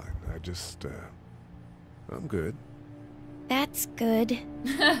 I'm fine. I just, I'm good. That's good.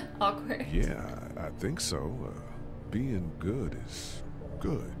 Awkward. Yeah, I think so. Being good is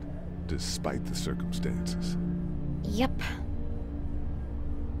good, despite the circumstances. Yep.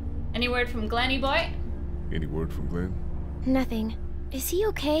 Any word from Glenny boy? Any word from Glenn? Nothing. Is he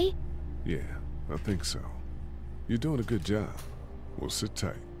okay? Yeah, I think so. You're doing a good job. We'll sit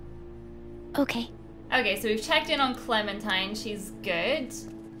tight. Okay. Okay, so we've checked in on Clementine. She's good.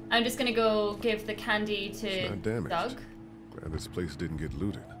 I'm just gonna go give the candy to It's not damaged. Doug. Glad this place didn't get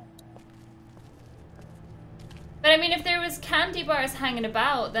looted. But I mean, if there was candy bars hanging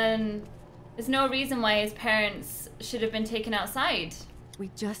about, then there's no reason why his parents should have been taken outside.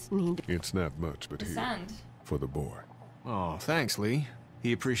 We just need... It's not much, but here, Sand. for the boy. Oh, thanks, Lee.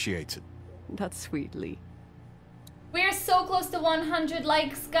 He appreciates it. That's sweet, Lee. We are so close to 100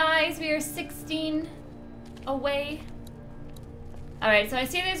 likes, guys. We are 16 away. Alright, so I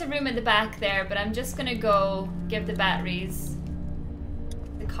see there's a room at the back there, but I'm just gonna go give the batteries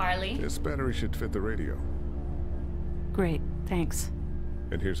to Carly. This battery should fit the radio. Great, thanks.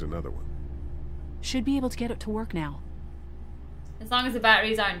 And here's another one. Should be able to get it to work now. As long as the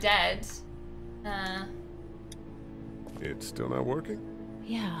batteries aren't dead. It's still not working?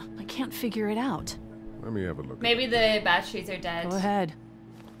 Yeah, I can't figure it out. Let me have a look. Maybe the batteries are dead. Go ahead.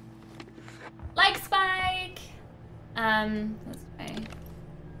 Like Spike! Let's try.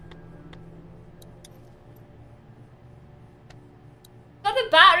 Got the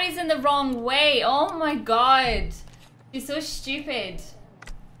batteries in the wrong way. Oh my god. She's so stupid.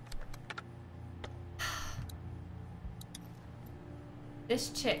 This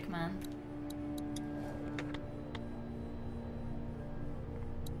chick, man.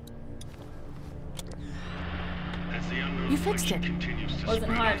 You fixed it.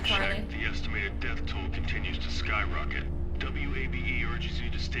 Wasn't hard, Carly. The estimated death toll continues to skyrocket. WABE urges you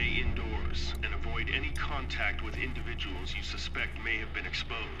to stay indoors and avoid any contact with individuals you suspect may have been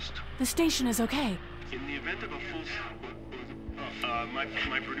exposed. The station is okay. In the event of a full...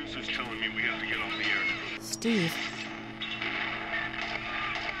 my producer's telling me we have to get off the air. Steve.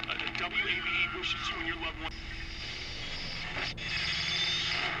 WABE wishes you and your loved one...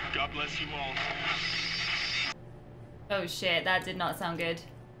 God bless you all. Oh shit, that did not sound good.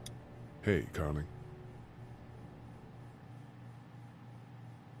 Hey, Carly.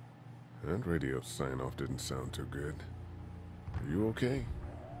 That radio sign-off didn't sound too good. Are you okay?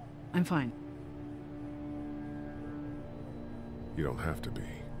 I'm fine. You don't have to be.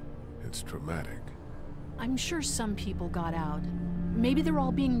 It's traumatic. I'm sure some people got out. Maybe they're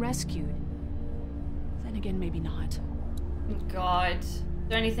all being rescued. Then again, maybe not. God. Is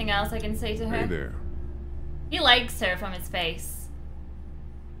there anything else I can say to her? Hey there. He likes her from his face.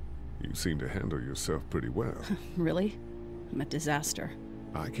 You seem to handle yourself pretty well. Really? I'm a disaster.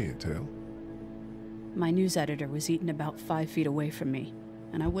 I can't tell. My news editor was eaten about 5 feet away from me,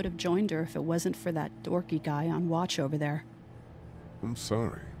 and I would have joined her if it wasn't for that dorky guy on watch over there. I'm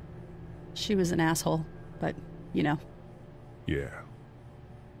sorry. She was an asshole, but, you know. Yeah.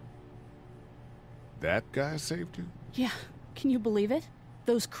 That guy saved you? Yeah, can you believe it?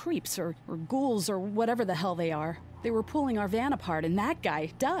 Those creeps, or ghouls, or whatever the hell they are. They were pulling our van apart, and that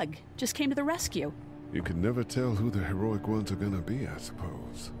guy, Doug, just came to the rescue. You can never tell who the heroic ones are gonna be, I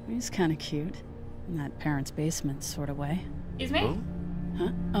suppose. He's kind of cute. In that parents' basement sort of way. Excuse me?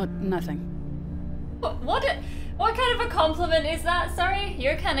 Huh? Oh, nothing. What kind of a compliment is that? Sorry?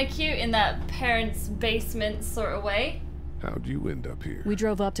 You're kind of cute in that parents' basement sort of way. How'd you end up here? We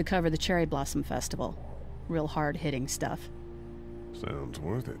drove up to cover the Cherry Blossom Festival. Real hard-hitting stuff. Sounds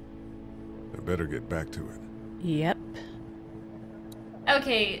worth it. I better get back to it. Yep.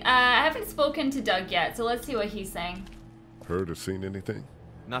 Okay, I haven't spoken to Doug yet, so let's see what he's saying. Heard or seen anything?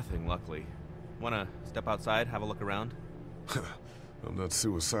 Nothing, luckily. Wanna step outside, have a look around? I'm not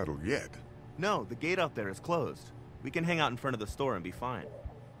suicidal yet. No, the gate out there is closed. We can hang out in front of the store and be fine.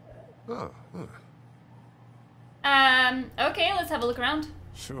 Oh, okay, let's have a look around.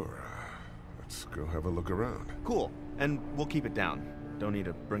 Sure. Let's go have a look around. Cool. And we'll keep it down. Don't need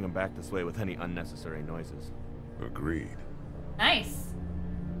to bring them back this way with any unnecessary noises. Agreed. Nice.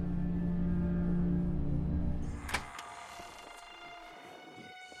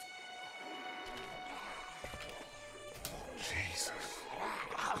 Jesus.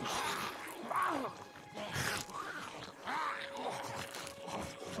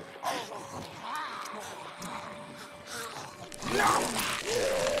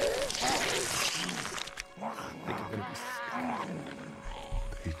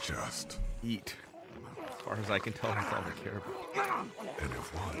 They just eat. As far as I can tell, that's all they care about. And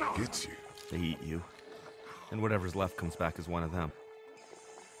if one gets you, they eat you. And whatever's left comes back as one of them.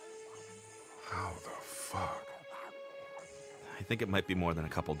 How the fuck? I think it might be more than a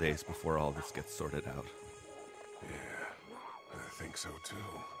couple days before all this gets sorted out. Yeah, I think so too.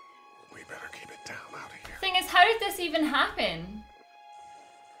 We better keep it down out of here. Thing is, how did this even happen?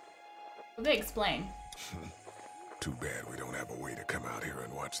 Will they explain? Too bad we don't have a way to come out here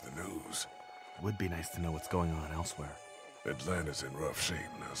and watch the news. It would be nice to know what's going on elsewhere. Atlanta's in rough shape,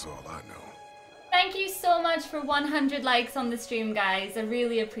 and that's all I know. Thank you so much for 100 likes on the stream, guys. I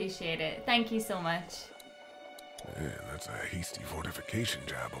really appreciate it. Thank you so much. Man, that's a hasty fortification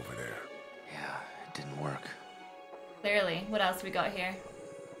job over there. Yeah, it didn't work. Clearly. What else we got here?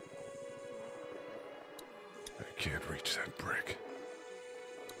 I can't reach that brick.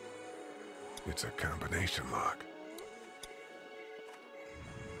 It's a combination lock.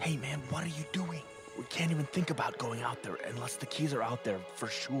 Hey man, what are you doing? We can't even think about going out there unless the keys are out there for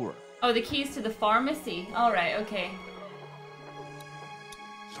sure. Oh, the keys to the pharmacy. All right, okay.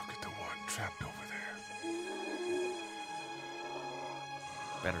 Look at the one trapped over there.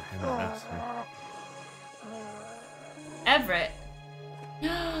 Better him than us, huh? Everett.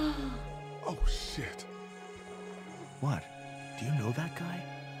 Oh shit. What? Do you know that guy?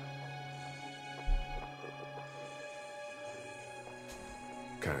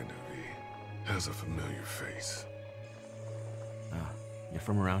 Kind of. He has a familiar face. You're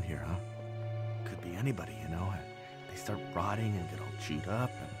from around here, huh? Could be anybody, you know? They start rotting and get all chewed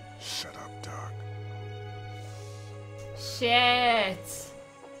up and... Shut up, Doc. Shit.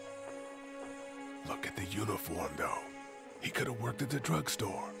 Look at the uniform, though. He could have worked at the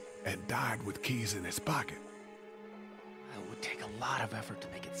drugstore and died with keys in his pocket. It would take a lot of effort to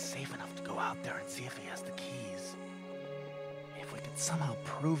make it safe enough to go out there and see if he has the keys. If we could somehow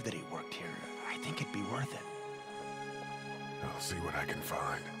prove that he worked here, I think it'd be worth it. I'll see what I can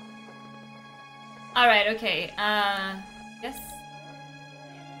find. All right, okay. Guess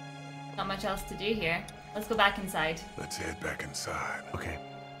not much else to do here. Let's go back inside. Let's head back inside. Okay.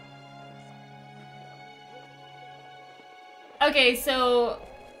 Okay, so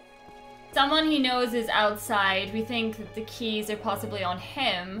someone he knows is outside. We think that the keys are possibly on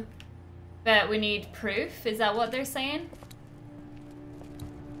him, but we need proof. Is that what they're saying?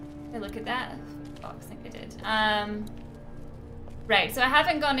 Did I look at that? Oh, I think I did. Right, so I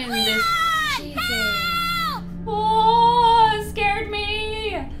haven't gone in this... Jesus. Oh, scared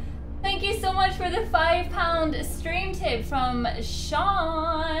me! Thank you so much for the £5 stream tip from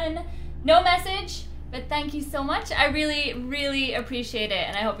Sean. No message, but thank you so much. I really, really appreciate it,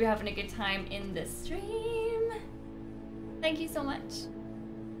 and I hope you're having a good time in the stream. Thank you so much.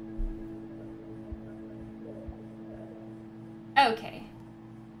 Okay.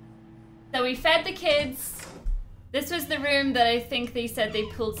 So we fed the kids. This was the room that I think they said they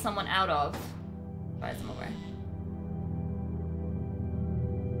pulled someone out of. As far as I'm aware.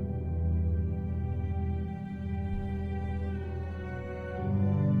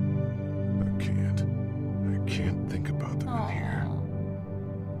 I can't think about them in here.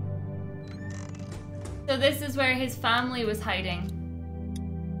 So this is where his family was hiding.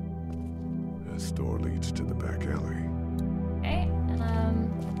 The store leads to the back alley. Okay,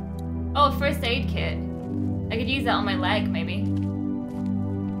 oh, first aid kit. I could use that on my leg, maybe.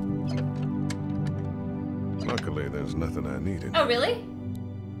 Luckily, there's nothing I needed. Oh, really?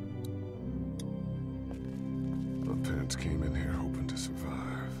 My parents came in here hoping to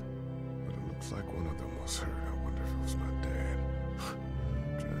survive. But it looks like one of them was hurt. I wonder if it was my dad.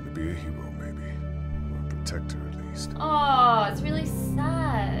 Trying to be a hero, maybe. Or a protector, at least. Oh, it's really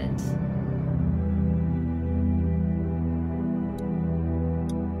sad.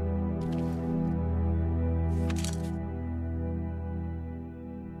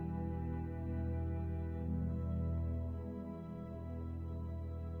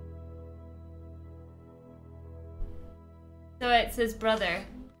 So it's his brother.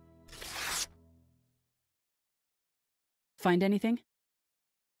 Find anything?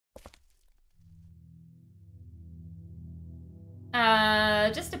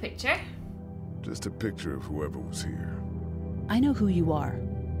 Just a picture. Just a picture of whoever was here. I know who you are.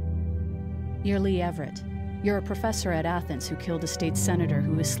 You're Lee Everett. You're a professor at Athens who killed a state senator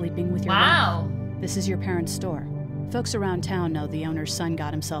who was sleeping with your Wow. wife. This is your parents' store. Folks around town know the owner's son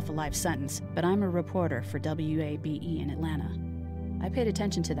got himself a life sentence, but I'm a reporter for WABE in Atlanta. I paid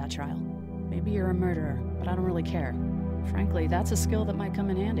attention to that trial. Maybe you're a murderer, but I don't really care. Frankly, that's a skill that might come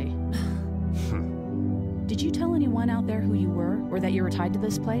in handy. Did you tell anyone out there who you were, or that you were tied to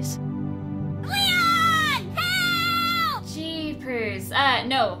this place? Leon! Help! Jeepers.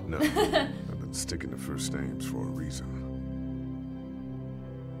 No. No. I've been sticking to first names for a reason.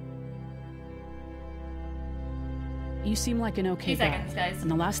 You seem like an okay guy. 2 seconds, guys.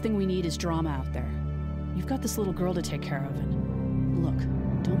 And the last thing we need is drama out there. You've got this little girl to take care of, and look,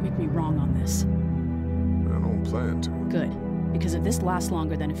 don't make me wrong on this. I don't plan to. Good. Because if this lasts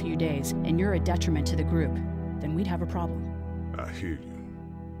longer than a few days, and you're a detriment to the group, then we'd have a problem. I hear you.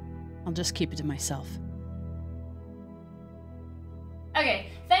 I'll just keep it to myself. Okay,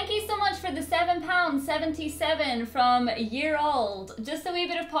 thank you so much for the £7.77 from Year Old. Just a wee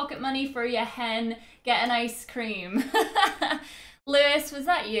bit of pocket money for your hen. Get an ice cream. Lewis, was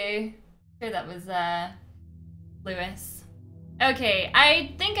that you? Sure, that was Lewis. Okay,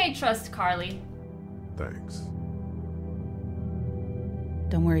 I think I trust Carly. Thanks.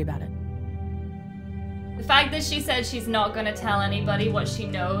 Don't worry about it. The fact that she said she's not gonna tell anybody what she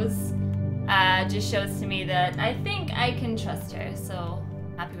knows just shows to me that I think I can trust her, so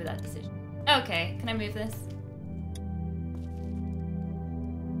happy with that decision. Okay, can I move this?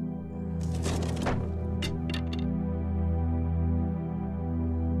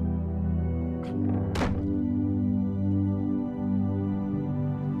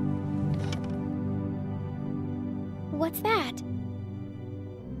 What's that?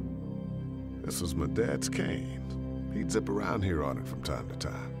 This was my dad's cane. He'd zip around here on it from time to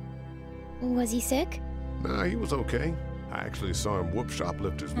time. Was he sick? Nah, he was okay. I actually saw him whoop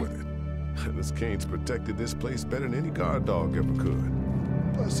shoplifters with it. This cane's protected this place better than any guard dog ever could.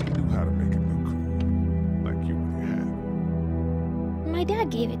 Plus, he knew how to make it look cool. Like you when you have. My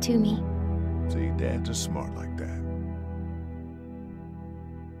dad gave it to me. See, dads are smart like that.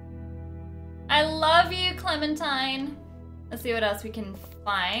 I love you, Clementine. Let's see what else we can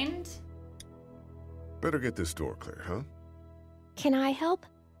find. Better get this door clear, huh? Can I help?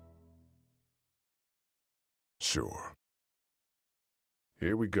 Sure.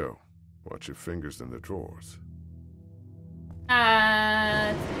 Here we go. Watch your fingers in the drawers.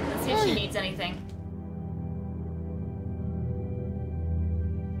 Let's see if she needs anything.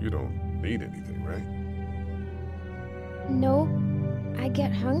 You don't need anything, right? No. I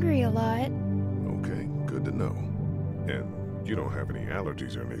get hungry a lot. Okay, good to know. And you don't have any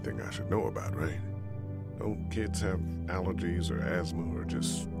allergies or anything I should know about, right? Don't kids have allergies or asthma or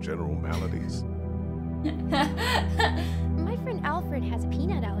just general maladies? My friend Alfred has a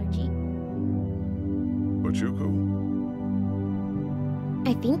peanut allergy. But you're cool.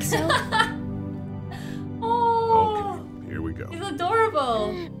 I think so. Oh, okay, here we go. He's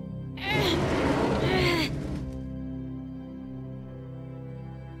adorable.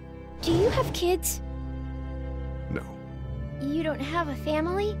 Do you have kids? No. You don't have a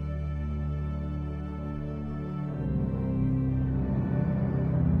family?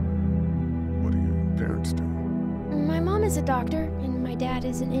 What do your parents do? My mom is a doctor, and my dad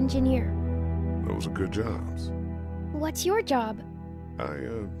is an engineer. Those are good jobs. What's your job?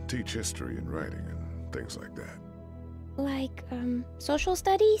 I teach history and writing and things like that. Like, social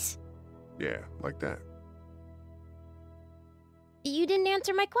studies? Yeah, like that. You didn't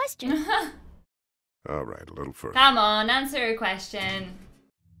answer my question. All right, a little further. Come on, answer her question.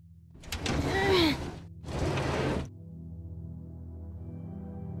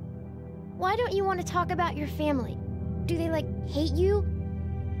 Why don't you want to talk about your family? Do they, like, hate you?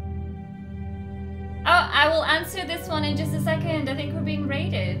 Oh, I will answer this one in just a second. I think we're being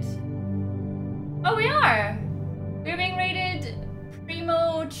raided. Oh, we are. We're being raided.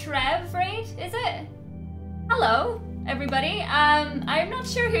 Primo Trev raid, is it? Hello. everybody. I'm not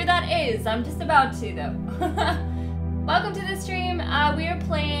sure who that is. I'm just about to, though. Welcome to the stream. We are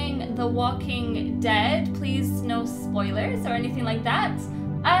playing The Walking Dead. Please, no spoilers or anything like that.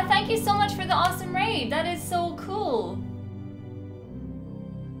 Thank you so much for the awesome raid. That is so cool.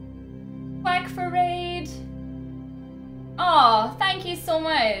 Quack for raid. Oh, thank you so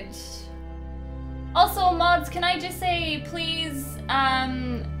much. Also, mods, can I just say, please,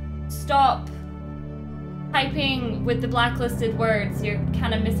 stop typing with the blacklisted words. You're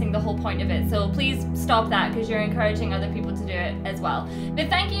kind of missing the whole point of it. So please stop that because you're encouraging other people to do it as well. But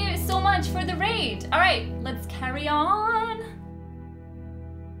thank you so much for the raid. All right, let's carry on.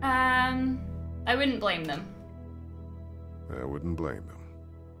 I wouldn't blame them. I wouldn't blame them.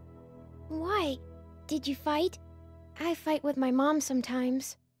 Why? Did you fight? I fight with my mom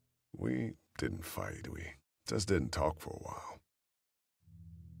sometimes. We didn't fight. We just didn't talk for a while.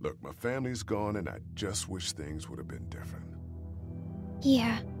 Look, my family's gone and I just wish things would have been different.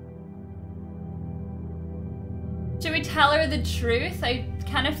 Yeah. Should we tell her the truth? I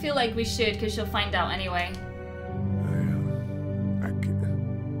kind of feel like we should because she'll find out anyway.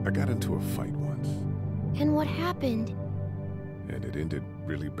 I got into a fight once. And what happened? And it ended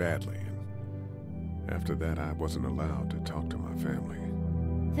really badly. And after that, I wasn't allowed to talk to my family.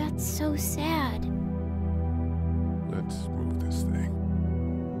 That's so sad. Let's move this thing.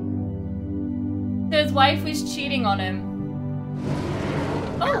 So his wife was cheating on him.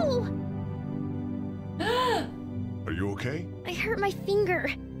 Oh! Are you okay? I hurt my finger.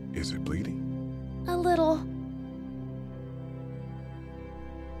 Is it bleeding? A little.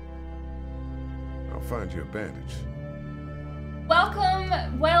 I'll find you a bandage.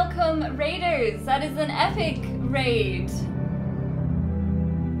 Welcome, welcome, raiders. That is an epic raid.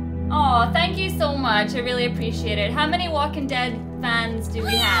 Oh, thank you so much. I really appreciate it. How many Walking Dead fans do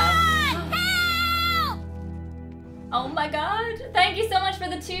we have? Help! Oh my god. Thank you so much for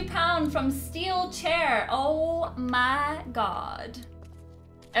the £2 from Steel Chair. Oh my god.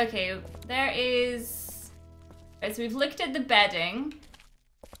 Okay, there is... Right, so we've looked at the bedding.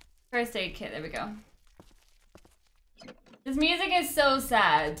 First aid kit, there we go. This music is so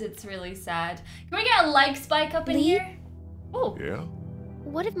sad. It's really sad. Can we get a like spike up in Lee? here? Oh. Yeah?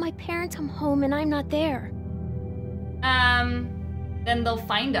 What if my parents come home and I'm not there? Then they'll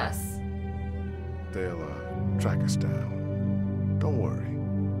find us. They'll, track us down. Don't worry.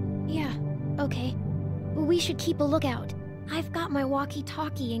 Yeah, okay. We should keep a lookout. I've got my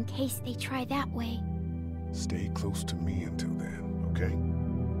walkie-talkie in case they try that way. Stay close to me until then, okay?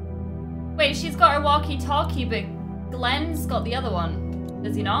 Wait, she's got her walkie-talkie, but Glenn's got the other one.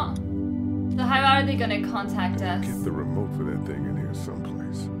 Does he not? So how are they gonna contact us? Get the remote for that thing in here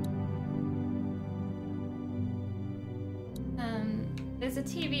someplace. There's a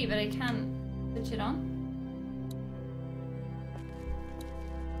TV, but I can't switch it on.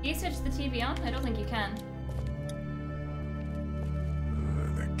 Can you switch the TV on? I don't think you can.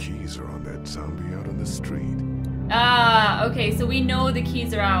 The keys are on that zombie out on the street. Ah, okay, so we know the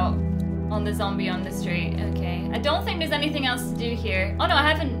keys are out on the zombie on the street. Okay. I don't think there's anything else to do here. Oh no, I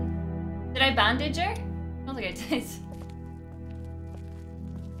haven't... Did I bandage her? I don't think I did.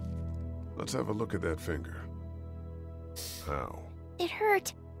 Let's have a look at that finger. Ow. It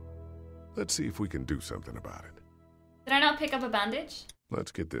hurt. Let's see if we can do something about it. Did I not pick up a bandage?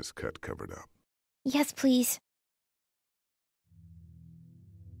 Let's get this cut covered up. Yes, please.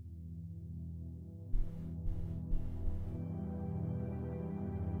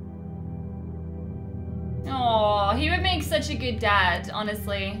 Oh, he would make such a good dad,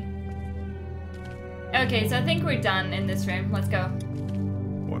 honestly. Okay, so I think we're done in this room. Let's go.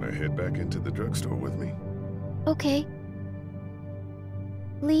 Wanna head back into the drugstore with me? Okay.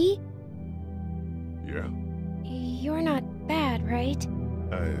 Lee? Yeah? You're not bad, right?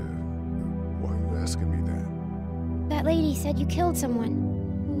 Why are you asking me that? That lady said you killed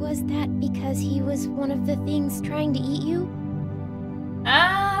someone. Was that because he was one of the things trying to eat you?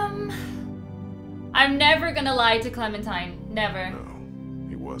 I'm never gonna lie to Clementine. Never. No,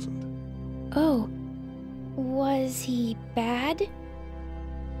 he wasn't. Oh. Was he bad?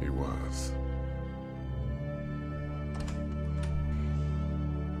 He was.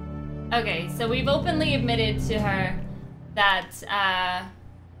 Okay, so we've openly admitted to her that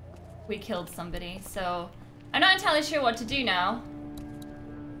we killed somebody, so I'm not entirely sure what to do now.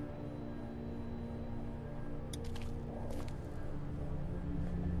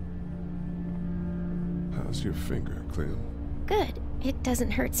 How's your finger, Clem? Good. It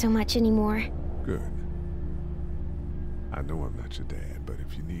doesn't hurt so much anymore. Good. I know I'm not your dad, but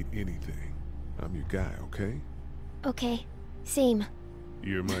if you need anything, I'm your guy, okay? Okay. Same.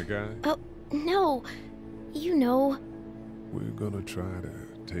 You're my guy? Oh, no. You know. We're gonna try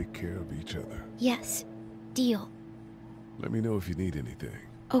to take care of each other. Yes. Deal. Let me know if you need anything.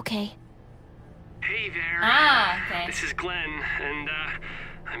 Okay. Hey there. Okay. This is Glenn, and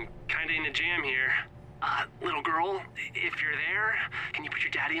I'm kinda in a jam here. Little girl, if you're there, can you put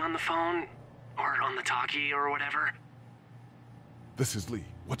your daddy on the phone? Or on the talkie or whatever? This is Lee.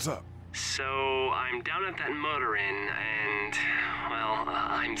 What's up? So, I'm down at that motor inn, and, well,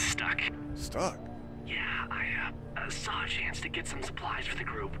 I'm stuck. Stuck? Yeah, I saw a chance to get some supplies for the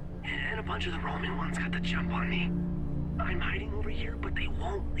group, and a bunch of the Roman ones got the jump on me. I'm hiding over here, but they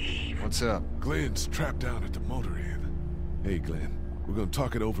won't leave. What's up? Glenn's trapped down at the motor inn. Hey, Glenn. We're gonna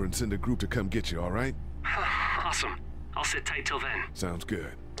talk it over and send a group to come get you, all right? Awesome. I'll sit tight till then. Sounds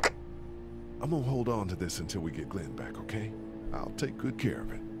good. I'm gonna hold on to this until we get Glenn back, okay? I'll take good care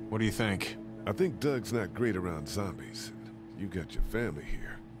of it. What do you think? I think Doug's not great around zombies. You got your family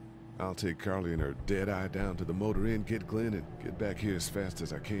here. I'll take Carly and her dead eye down to the motor inn, get Glenn, and get back here as fast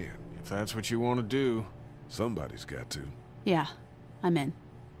as I can. If that's what you want to do. Somebody's got to. Yeah, I'm in.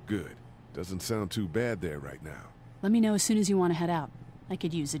 Good. Doesn't sound too bad there right now. Let me know as soon as you want to head out. I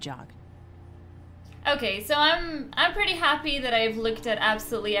could use a jog. Okay, so I'm pretty happy that I've looked at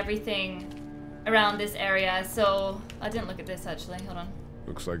absolutely everything around this area. So I didn't look at this actually. Hold on.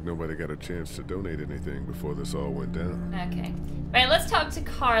 Looks like nobody got a chance to donate anything before this all went down. Okay. Right, let's talk to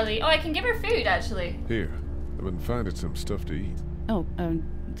Carly. Oh, I can give her food actually. Here, I've been finding some stuff to eat. Oh,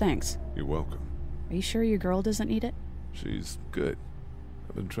 thanks. You're welcome. Are you sure your girl doesn't need it? She's good.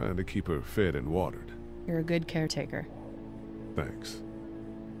 I've been trying to keep her fed and watered. You're a good caretaker. Thanks.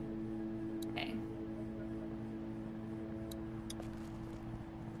 Okay.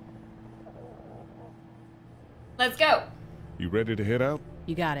 Let's go. You ready to head out?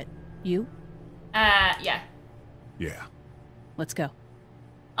 You got it. You? Yeah. Yeah. Let's go.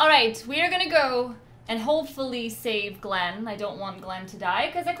 Alright, we are gonna go and hopefully save Glenn. I don't want Glenn to die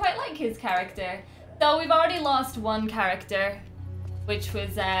because I quite like his character. So we've already lost one character, which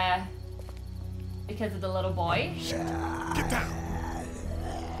was because of the little boy. Get down.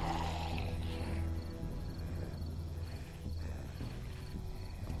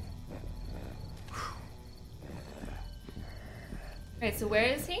 Right, so where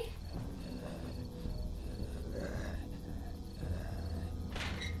is he?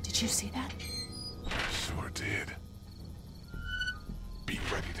 Did you see that? Sure did. Be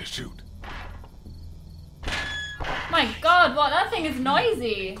ready to shoot. My god, what? That thing is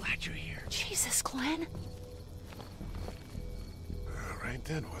noisy. Glad you're here. Jesus, Glenn. Alright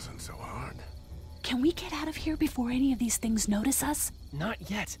then, wasn't so hard. Can we get out of here before any of these things notice us? Not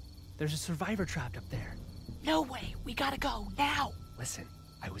yet. There's a survivor trapped up there. No way. We gotta go now. Listen,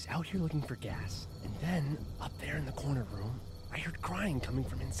 I was out here looking for gas, and then, up there in the corner room, I heard crying coming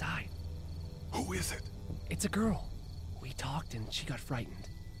from inside. Who is it? It's a girl. We talked and she got frightened.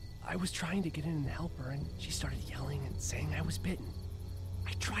 I was trying to get in and help her, and she started yelling and saying I was bitten.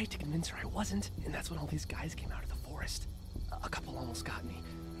 I tried to convince her I wasn't, and that's when all these guys came out of the forest. A couple almost got me,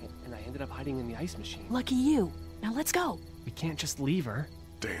 and I ended up hiding in the ice machine. Lucky you. Now let's go. We can't just leave her.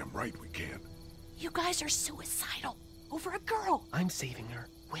 Damn right we can't. You guys are suicidal. Over a girl. I'm saving her,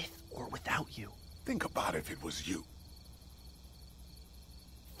 with or without you. Think about if it was you.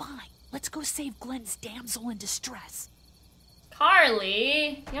 Fine. Let's go save Glenn's damsel in distress.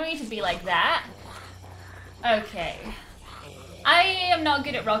 Carly, you don't need to be like that. Okay. I am not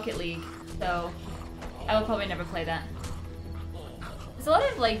good at Rocket League, so I will probably never play that. There's a lot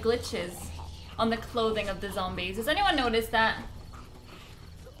of like glitches on the clothing of the zombies. Has anyone noticed that?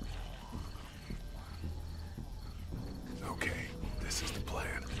 Okay, this is the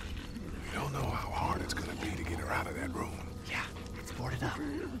plan. We don't know how hard it's gonna be to get her out of that room. Yeah, it's boarded up.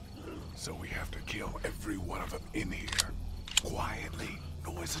 So we have to kill every one of them in here. Quietly.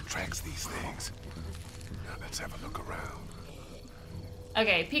 Noise attracts these things. Now let's have a look around.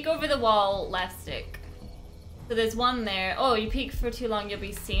 Okay, peek over the wall, left stick. So there's one there. Oh, you peek for too long, you'll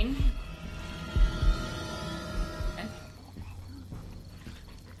be seen. Okay.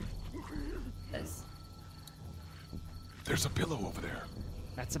 This. There's a pillow over there.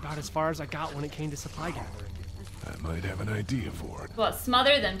 That's about as far as I got when it came to supply gathering. I might have an idea for it. What,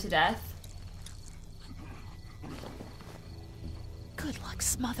 smother them to death? Good luck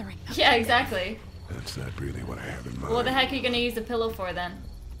smothering them. Yeah, exactly. That's not really what I have in mind. What the heck are you gonna use the pillow for then?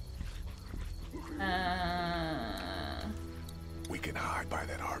 We can hide by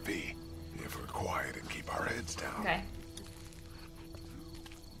that RV if we're quiet and keep our heads down. Okay.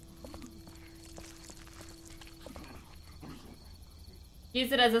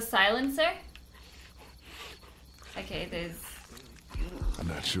 Use it as a silencer? Okay, there's... I'm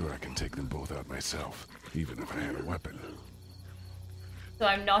not sure I can take them both out myself, even if I had a weapon. So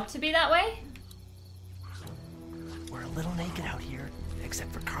I'm not to be that way? We're a little naked out here,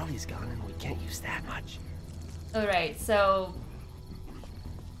 except for Carly's gun, and we can't use that much. Alright, so...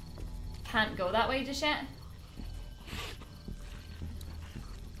 Can't go that way just yet?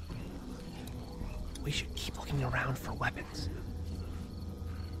 We should keep looking around for weapons.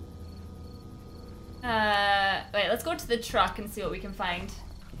 Wait, let's go to the truck and see what we can find.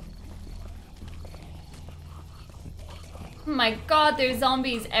 Oh my god, there's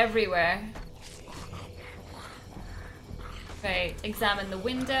zombies everywhere. Right, examine the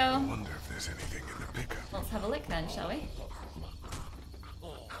window. I wonder if there's anything in the pickup. Let's have a look then, shall we?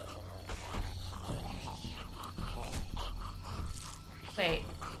 Wait.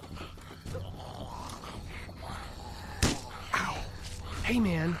 Ow. Hey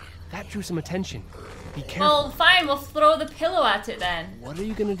man, that drew some attention. Be careful. Well, fine, we'll throw the pillow at it then. What are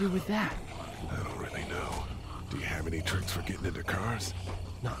you gonna do with that? I don't really know. Do you have any tricks for getting into cars?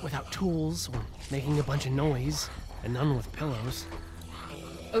 Not without tools or making a bunch of noise, and none with pillows.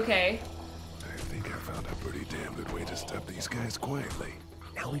 Okay. I think I found a pretty damn good way to stop these guys quietly.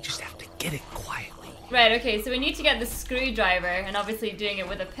 Now we just have to get it quietly. Right, okay, so we need to get the screwdriver, and obviously doing it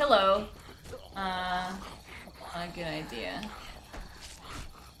with a pillow. Not a good idea.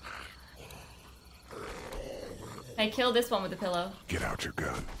 Can I kill this one with a pillow? Get out your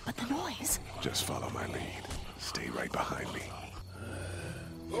gun. But the noise. Just follow my lead. Stay right behind me.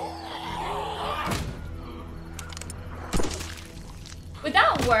 Would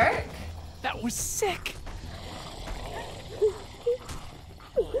that work? That was sick.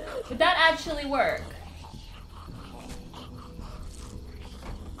 Would that actually work?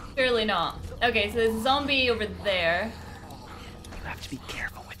 Surely not. Okay, so there's a zombie over there. You have to be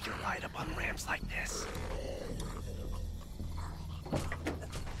careful with your ride up on ramps like this.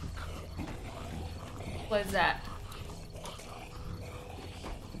 What is that?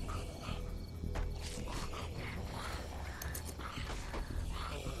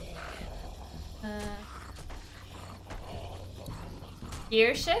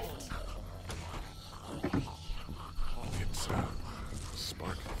 Gear shift? It's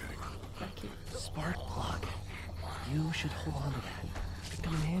spark thing. Spark plug. You should hold on to that. Could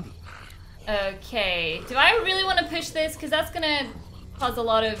come in handy. Okay. Do I really want to push this? Because that's gonna cause a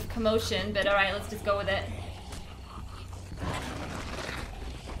lot of commotion, but alright, let's just go with it.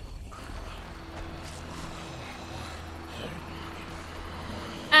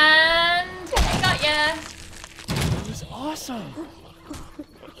 And got ya! That was awesome!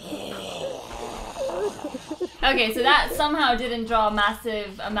 Okay, so that somehow didn't draw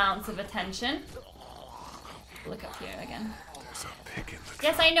massive amounts of attention. Look up here again. There's a pick in the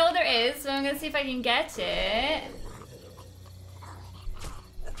Yes, I know there is, so I'm gonna see if I can get it.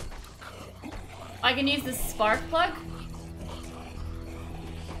 I can use the spark plug.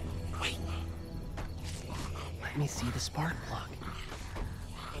 Wait. Let me see the spark plug.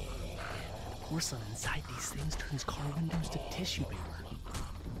 The porcelain inside these things turns car windows to tissue paper.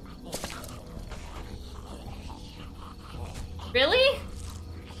 Really?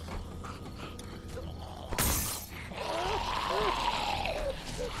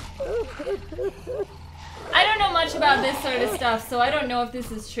 I don't know much about this sort of stuff, so I don't know if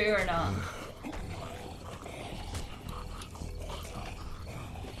this is true or not.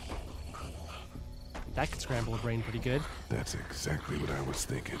 That could scramble a brain pretty good. That's exactly what I was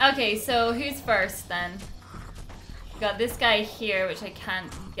thinking. Okay, so who's first then? We got this guy here, which I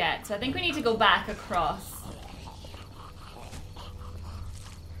can't get, so I think we need to go back across.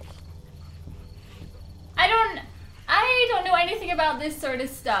 I don't know anything about this sort of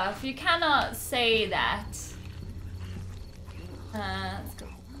stuff. You cannot say that. Let's go.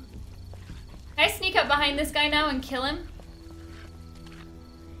 Can I sneak up behind this guy now and kill him?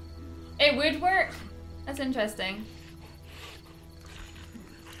 It would work. That's interesting.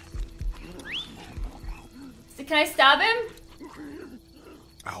 So can I stab him?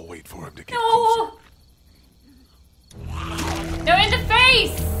 I'll wait for him to get No! No, in the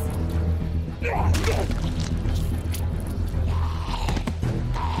face!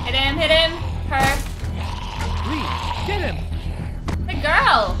 Hit him, hit him. Her. Lee, get him! The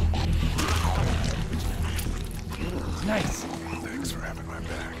girl! Nice. Thanks for having my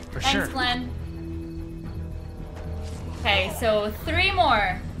back. For Thanks, sure. Glenn. Okay, so 3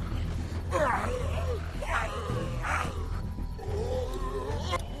 more.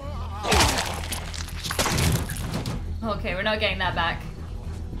 Okay, we're not getting that back.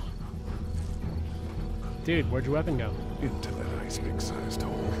 Dude, where'd your weapon go? Into that ice big-sized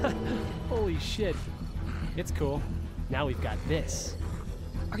hole. Holy shit. It's cool. Now we've got this.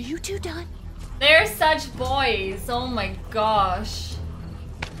 Are you two done? They're such boys. Oh my gosh.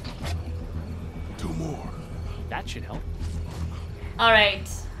 That should help. Alright.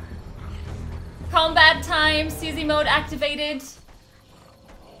 Combat time, Susie mode activated.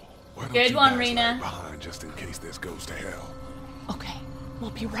 Good one, Rena. Behind just in case this goes to hell. Okay, we'll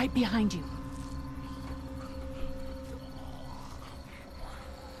be right behind you.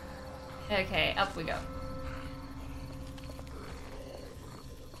 Okay, up we go.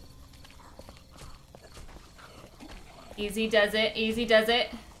 Easy does it, easy does it.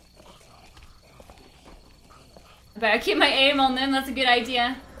 I better keep my aim on them, that's a good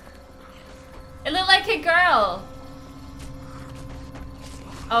idea. It looked like a girl.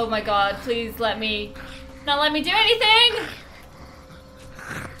 Oh my god, please let me not let me do anything!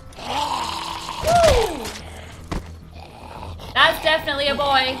 Woo! That's definitely a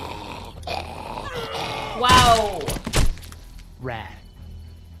boy. Wow. Rad.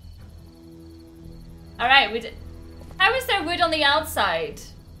 Alright, we did. How is there wood on the outside?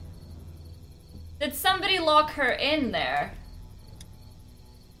 Did somebody lock her in there?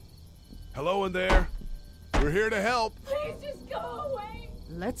 Hello in there. We're here to help. Please just go away.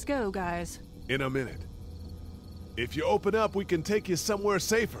 Let's go, guys. In a minute. If you open up, we can take you somewhere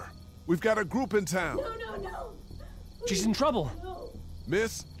safer. We've got a group in town. No. She's in trouble.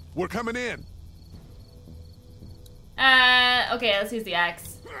 Miss, we're coming in. Okay, let's use the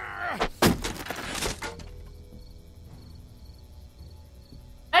axe.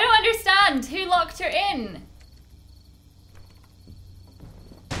 I don't understand. Who locked her in?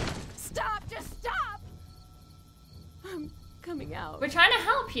 Stop, just stop. I'm coming out. We're trying to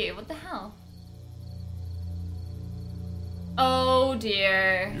help you. What the hell? Oh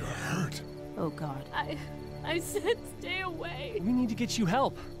dear. You're hurt. Oh god. I said stay away. We need to get you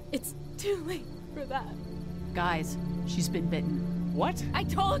help. It's too late for that. Guys, she's been bitten. What? I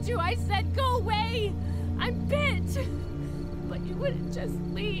told you, I said go away. I'm bit. But you wouldn't just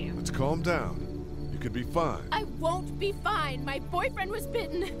leave. Let's calm down. You could be fine. I won't be fine. My boyfriend was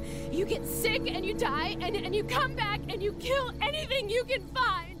bitten. You get sick and you die and you come back and you kill anything you can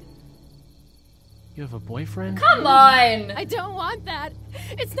find. You have a boyfriend? Come on! I don't want that.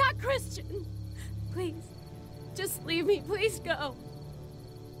 It's not Christian. Please, just leave me. Please go.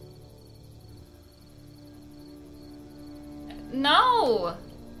 No!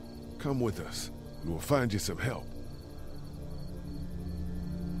 Come with us, and we'll find you some help.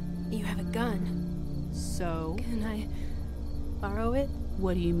 You have a gun. So? Can I borrow it?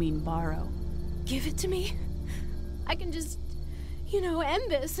 What do you mean, borrow? Give it to me. I can just, end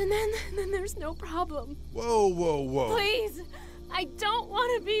this, and then there's no problem. Whoa. Please! I don't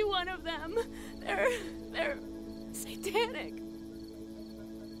want to be one of them. They're satanic.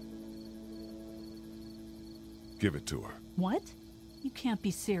 Give it to her. What? You can't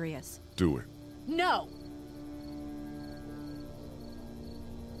be serious. Do it. No!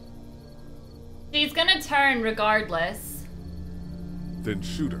 She's gonna turn regardless. Then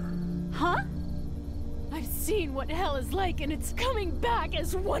shoot her. Huh? I've seen what hell is like, and it's coming back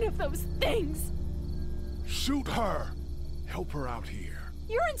as one of those things. Shoot her! Help her out here.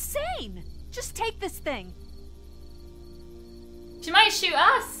 You're insane! Just take this thing. She might shoot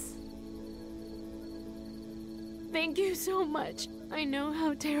us. Thank you so much. I know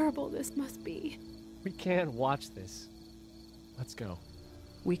how terrible this must be. We can't watch this. Let's go.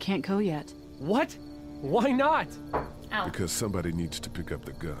 We can't go yet. What? Why not? Ow. Because somebody needs to pick up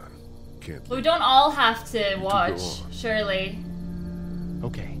the gun. Can't We leave. don't all have to go watch, on. surely.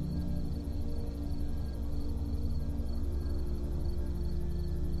 Okay.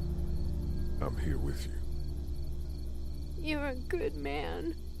 I'm here with you. You're a good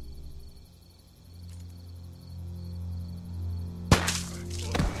man.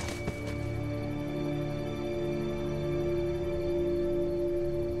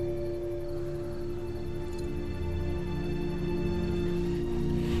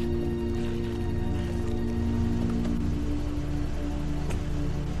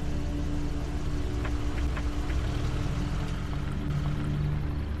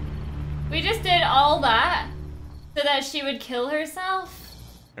 We just did all that so that she would kill herself?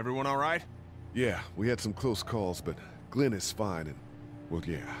 Everyone all right? Yeah, we had some close calls, but Glenn is fine, and, well,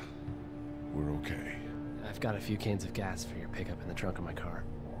 yeah, we're okay. I've got a few cans of gas for your pickup in the trunk of my car.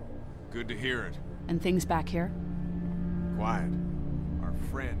 Good to hear it. And things back here? Quiet. Our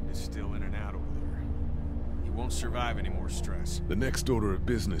friend is still in and out over there. He won't survive any more stress. The next order of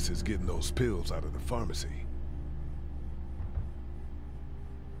business is getting those pills out of the pharmacy.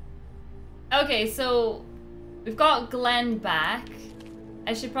 Okay, so we've got Glenn back.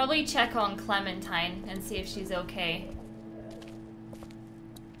 I should probably check on Clementine and see if she's okay.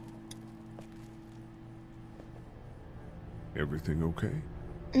 Everything okay?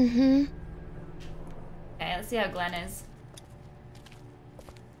 Mm-hmm. Okay. Okay, let's see how Glenn is.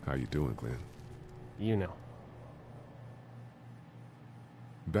 How you doing, Glenn? You know.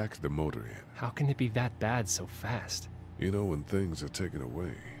 Back to the motor inn. How can it be that bad so fast? You know, when things are taken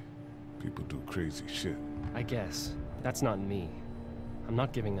away, people do crazy shit. I guess. That's not me. I'm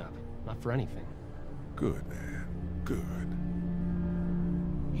not giving up. Not for anything. Good, man. Good.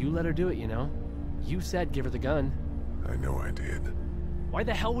 You let her do it, you know? You said give her the gun. I know I did. Why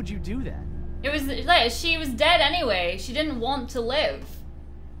the hell would you do that? It was like she was dead anyway. She didn't want to live.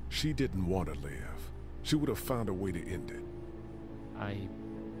 She didn't want to live. She would have found a way to end it. I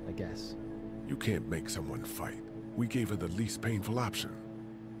guess. You can't make someone fight. We gave her the least painful option.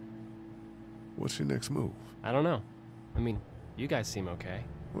 What's your next move? I don't know. I mean, you guys seem okay.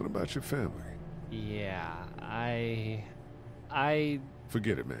 What about your family? Yeah, I...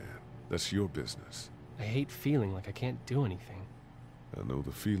 Forget it, man. That's your business. I hate feeling like I can't do anything. I know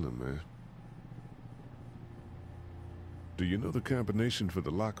the feeling, man. Do you know the combination for the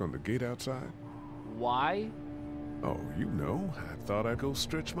lock on the gate outside? Why? Oh, you know. I thought I'd go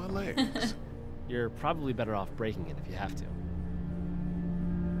stretch my legs. You're probably better off breaking it if you have to.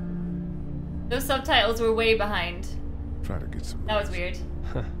 Those subtitles were way behind. Try to get some... That was weird.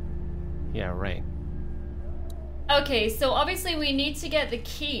 Yeah, right. Okay, so obviously we need to get the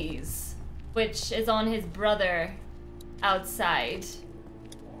keys, which is on his brother outside.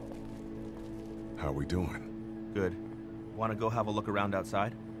 How we doing? Good. Want to go have a look around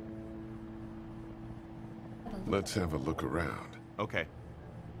outside? Let's have a look around. Okay.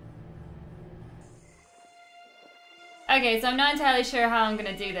 Okay, so I'm not entirely sure how I'm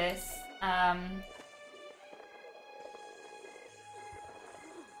gonna do this.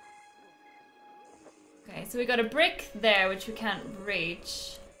 Okay, so we got a brick there, which we can't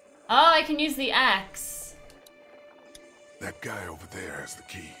reach. Oh, I can use the axe. That guy over there has the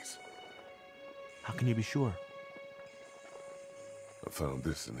keys. How can you be sure? I found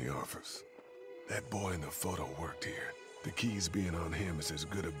this in the office. That boy in the photo worked here. The keys being on him is as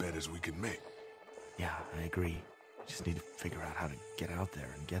good a bet as we can make. Yeah, I agree. Just need to figure out how to get out there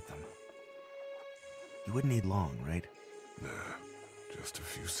and get them. You wouldn't need long, right? Nah, just a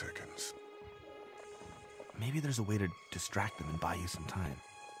few seconds. Maybe there's a way to distract them and buy you some time.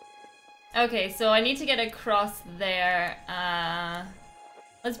 Okay, so I need to get across there.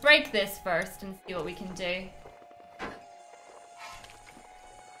 Let's break this first and see what we can do.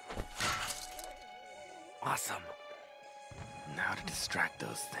 Awesome. Now to distract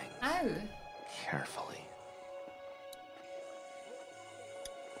those things. Ow. Carefully.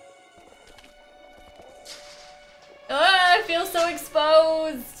 Oh, I feel so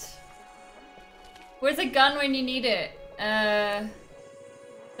exposed. Where's a gun when you need it? The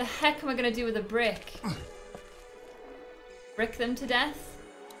heck am I gonna do with a brick? Brick them to death?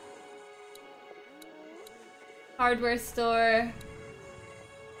 Hardware store.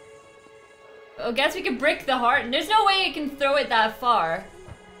 Oh, guess we could brick the heart. There's no way you can throw it that far.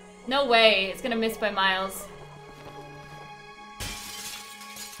 No way. It's gonna miss by miles.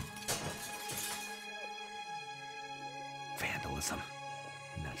 Vandalism.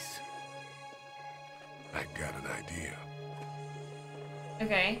 Nice. I got an idea.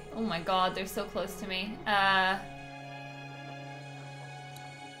 Okay. Oh my god, they're so close to me. That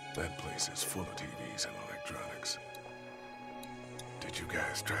place is full of TVs and electronics. Did you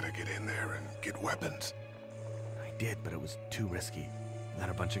guys try to get in there and get weapons? I did, but it was too risky. Then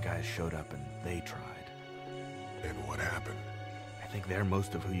a bunch of guys showed up and they tried. And what happened? I think they're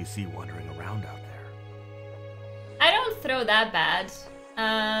most of who you see wandering around out there. I don't throw that bad.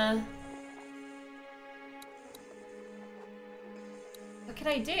 What could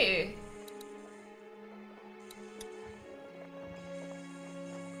I do?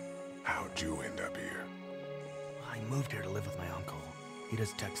 How'd you end up here? I moved here to live with my uncle. He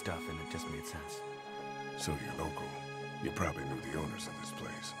does tech stuff and it just made sense. So you're local. You probably knew the owners of this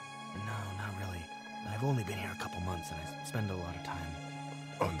place. No, not really. I've only been here a couple months and I spend a lot of time...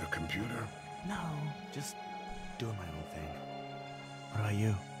 On the computer? No, just doing my own thing. What about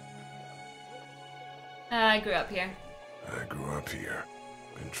you? I grew up here. I grew up here.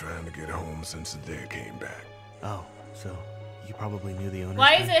 Been trying to get home since the day I came back. Oh, so you probably knew the owners.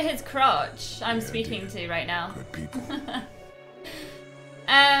 Why is it his crotch I'm speaking to right now? Good people.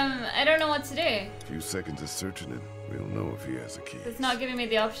 I don't know what to do. A few seconds of searching it, we'll know if he has the keys. It's not giving me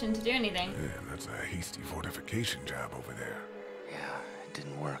the option to do anything. Man, that's a hasty fortification job over there. Yeah, it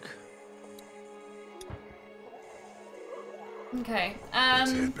didn't work. Okay.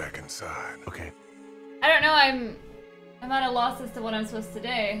 Let's head back inside. Okay. I don't know, I'm at a loss as to what I'm supposed to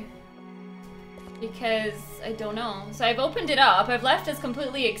do. Because I don't know. So I've opened it up, I've left us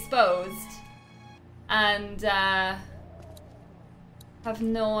completely exposed. and have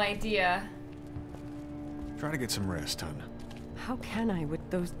no idea. Try to get some rest, hon. How can I with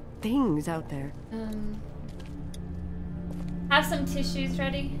those things out there? Have some tissues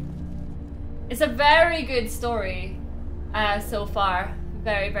ready. It's a very good story so far.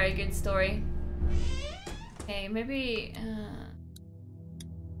 Very, very good story. Okay, maybe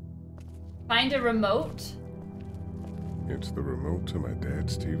find a remote. It's the remote to my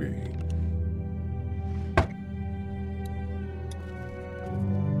dad's TV.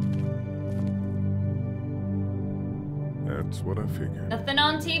 That's what I figured. Nothing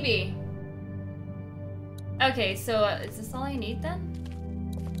on TV. Okay, so is this all I need then?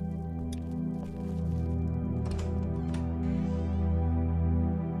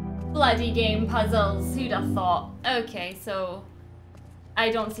 Bloody game puzzles. Who'd have thought? Okay, so I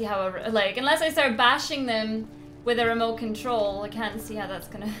don't see how like unless I start bashing them with a remote control, I can't see how that's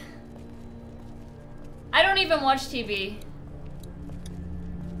gonna. I don't even watch TV.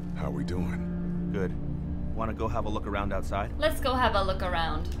 How we doing? Good. Want to go have a look around outside? Let's go have a look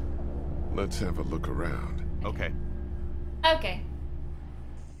around. Let's have a look around. Okay. Okay.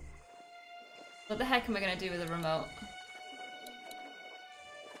 What the heck am I gonna do with a remote?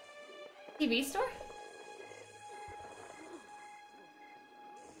 TV store?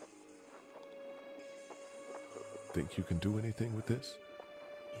 Think you can do anything with this?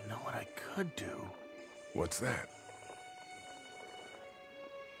 You know what I could do? What's that?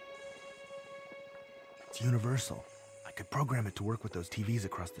 It's universal. I could program it to work with those TVs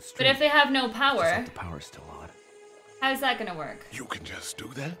across the street. But if they have no power, just like the power's still on. How's that gonna work? You can just do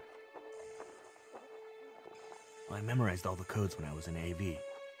that? Well, I memorized all the codes when I was in AV.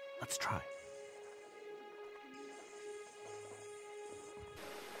 Let's try.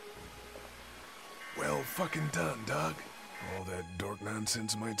 Well fucking done, Doug. All that dork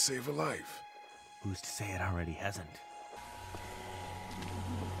nonsense might save a life. Who's to say it already hasn't?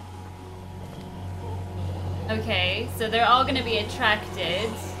 Okay, so they're all gonna be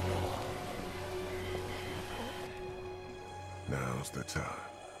attracted. Now's the time.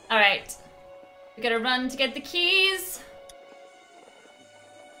 Alright. We gotta run to get the keys.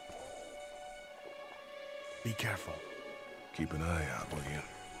 Be careful. Keep an eye out, will you?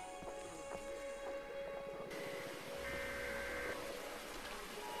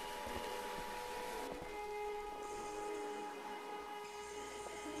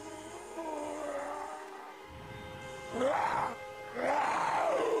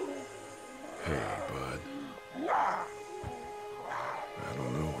 Hey, bud. I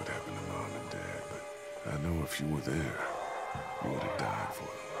don't know what happened to Mom and Dad, but I know if you were there, you would have died for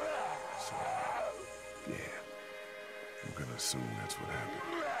them. So, yeah. I'm gonna assume that's what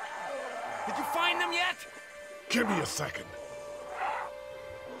happened. Did you find them yet? Give me a second.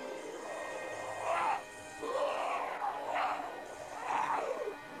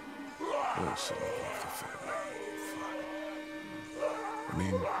 I shouldn't have left the family. Fuck. I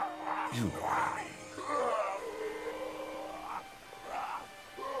mean, you know what I mean.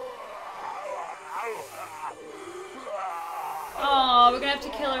 Oh, we're gonna have to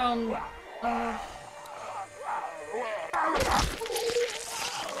kill our own.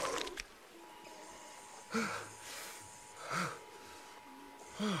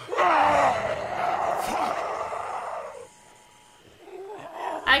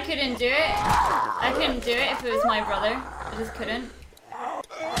 I couldn't do it. I couldn't do it if it was my brother. I just couldn't.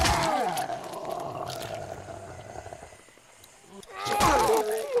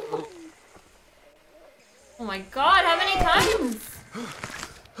 Oh my god, how many times?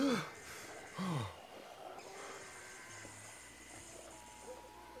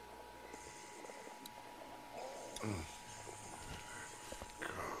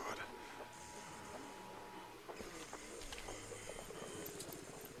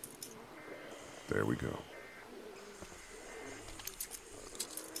 There we go.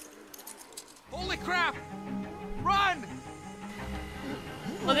 Holy crap! Run!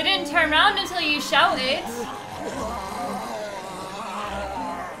 Well, they didn't turn around until you shouted.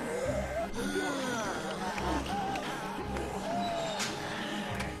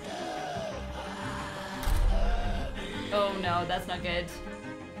 Oh no, that's not good.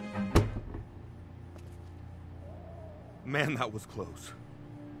 Man, that was close.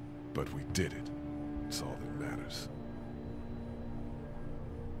 But we did it. It's all that matters.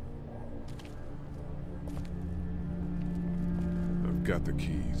 I've got the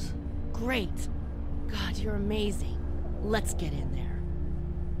keys. Great. God, you're amazing. Let's get in there.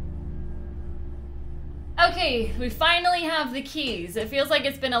 Okay, we finally have the keys. It feels like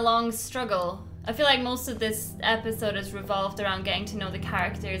it's been a long struggle. I feel like most of this episode has revolved around getting to know the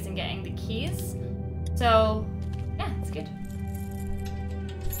characters and getting the keys. So, yeah, it's good.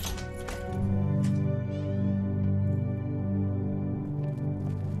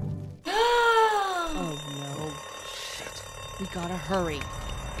 Oh no. Shit. We gotta hurry.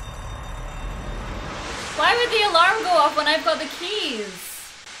 Why would the alarm go off when I've got the keys?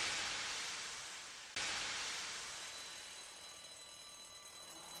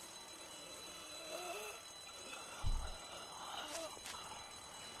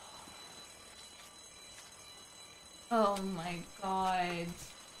 Oh my god.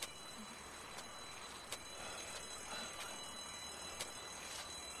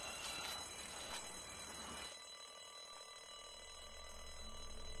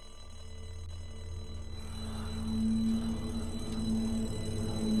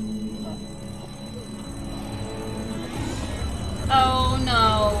 Oh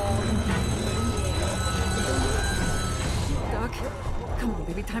no. Doc, come on,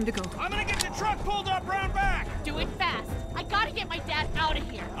 baby, time to go. I'm gonna get the truck pulled up round back! Do it fast. I gotta get my dad out of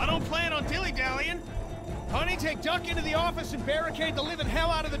here. I don't plan on dilly-dallying. Honey, take Duck into the office and barricade the living hell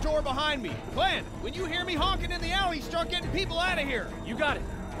out of the door behind me. Glenn, when you hear me honking in the alley, start getting people out of here. You got it.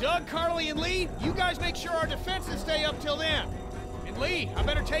 Doug, Carly, and Lee, you guys make sure our defenses stay up till then. And Lee, I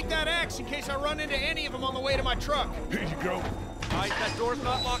better take that axe in case I run into any of them on the way to my truck. Here you go. Alright, that door's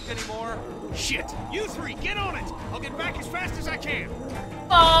not locked anymore. Shit! You three, get on it! I'll get back as fast as I can.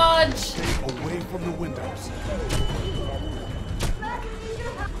 Fudge! Stay away from the windows.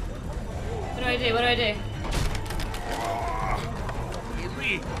 What do I do? What do I do? Hey,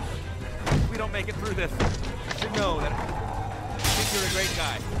 Lee, if we don't make it through this, you should know that I think you're a great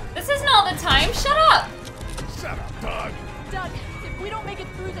guy. This is not the time. Shut up! Shut up, Doug. Doug, if we don't make it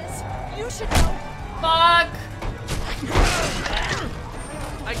through this, you should know. Fuck!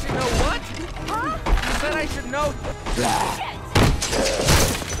 I should know what? Huh? You said I should know. Shit!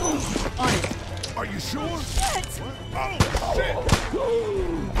 Are you sure? Shit! Oh, shit!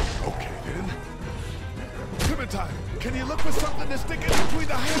 Okay, then. Clementine, can you look for something to stick in between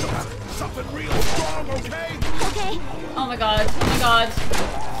the handles? Something real strong, okay? Okay. Oh my god. Oh my god.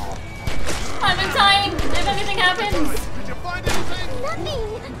 Clementine, if anything happens. Did you find anything? Nothing.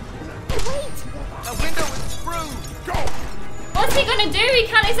 Wait. The window is screwed. Go! What's he gonna do? He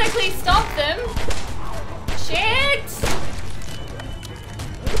can't exactly stop them. Shit!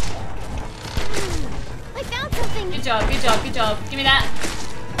 I found something. Good job, good job, good job. Give me that.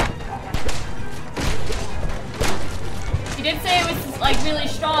 He did say it was like really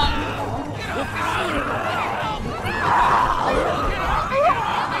strong.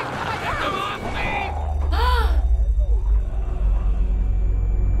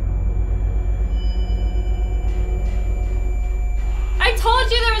 I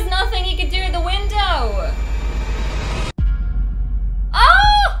told you there was nothing he could do at the window.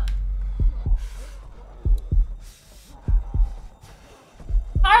 Oh!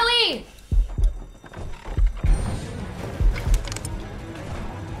 Harley!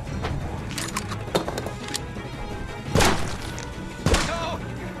 No!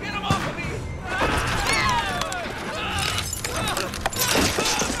 Get him off of me!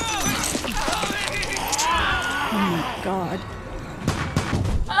 Oh my god.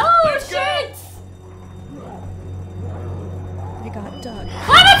 Oh, shit! I got Doug.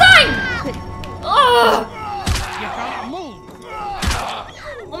 Clementine! Oh! You gotta move!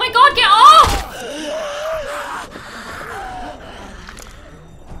 Oh my god, get off!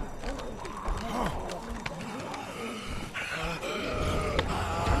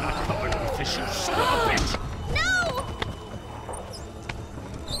 You son of a bitch! No!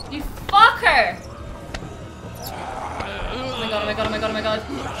 You fucker! Oh my god, oh my god, oh my god, oh my god.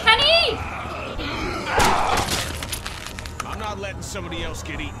 Kenny! I'm not letting somebody else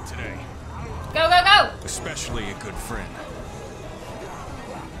get eaten today. Go, go, go! Especially a good friend.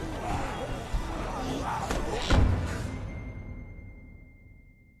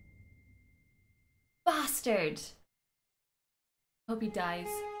 Bastard. Hope he dies.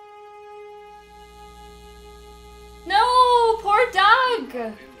 No! Poor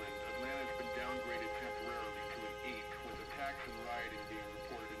Doug!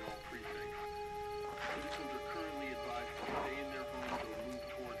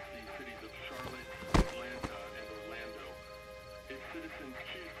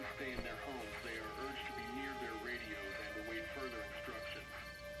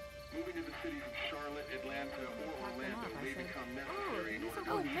 Moving to the cities of Charlotte, Atlanta, or Orlando may become necessary in order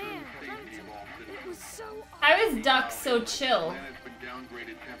to ensure the safety of all citizens. How is Duck so chill? Atlanta has been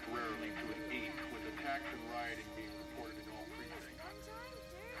downgraded temporarily to an 8, with attacks and rioting being reported in all precincts.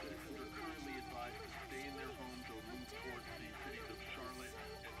 Citizens are currently advised to stay in their homes or move towards the cities of Charlotte,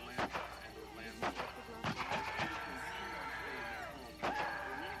 Atlanta, and Orlando.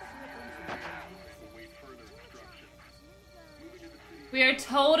 We are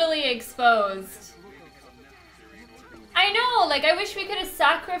totally exposed. I know, like, I wish we could have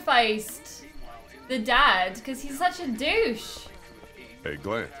sacrificed the dad, because he's such a douche. Hey,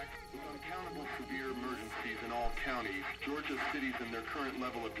 Glenn. Uncountable severe emergencies in all counties. Georgia's cities and their current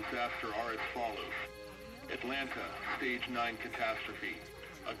level of disaster are as follows. Atlanta, stage 9 catastrophe.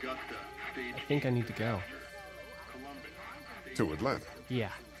 Augusta, stage I think I need to go. To Atlanta? Yeah,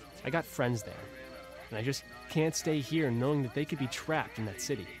 I got friends there. And I just can't stay here knowing that they could be trapped in that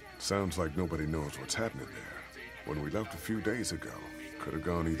city. Sounds like nobody knows what's happening there. When we left a few days ago, could have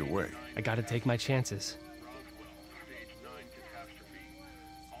gone either way. I gotta take my chances.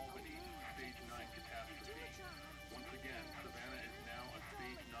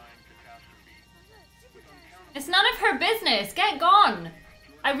 It's none of her business. Get gone.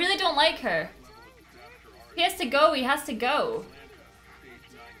 I really don't like her. If he has to go, he has to go.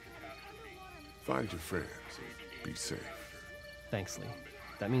 Find your friends. Be safe. Thanks, Lee.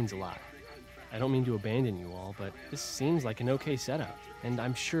 That means a lot. I don't mean to abandon you all, but this seems like an okay setup. And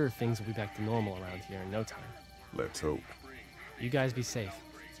I'm sure things will be back to normal around here in no time. Let's hope. You guys be safe.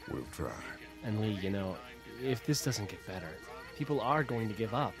 We'll try. And Lee, you know, if this doesn't get better, people are going to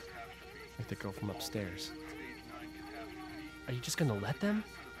give up. Like the girl from upstairs. Are you just gonna let them?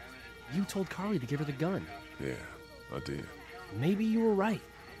 You told Carly to give her the gun. Yeah, I did. Maybe you were right.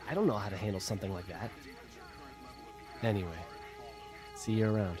 I don't know how to handle something like that. Anyway, see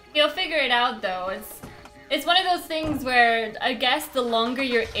you around. You'll figure it out though. It's one of those things where I guess the longer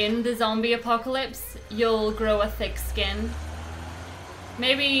you're in the zombie apocalypse, you'll grow a thick skin.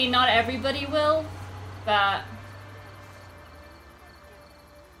 Maybe not everybody will, but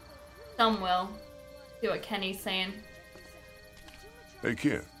some will. See what Kenny's saying. Hey,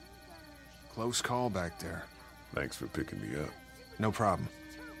 Ken. Close call back there. Thanks for picking me up. No problem.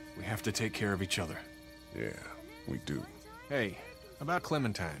 We have to take care of each other. Yeah, we do. Hey, about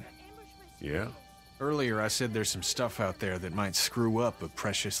Clementine. Yeah? Earlier I said there's some stuff out there that might screw up a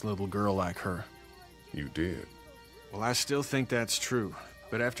precious little girl like her. You did. Well, I still think that's true.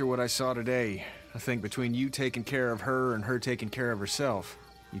 But after what I saw today, I think between you taking care of her and her taking care of herself,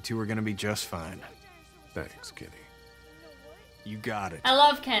 you two are gonna be just fine. Thanks, Kenny. You got it. I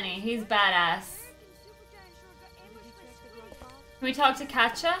love Kenny. He's badass. Can we talk to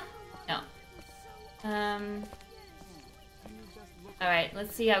Katja? No. Alright,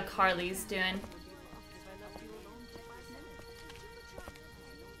 let's see how Carly's doing.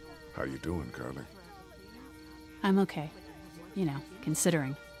 How you doing, Carly? I'm okay. You know,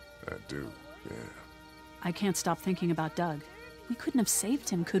 considering. I do, yeah. I can't stop thinking about Doug. We couldn't have saved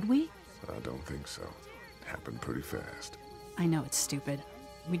him, could we? I don't think so. It happened pretty fast. I know it's stupid.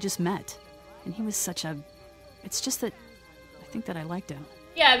 We just met. And he was such a... It's just that... I think that I liked him.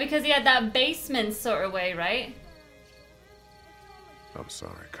 Yeah, because he had that basement sort of way, right? I'm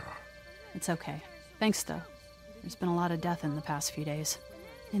sorry, Carl. It's okay. Thanks, though. There's been a lot of death in the past few days.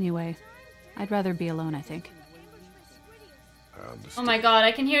 Anyway, I'd rather be alone, I think. I understand. Oh my god,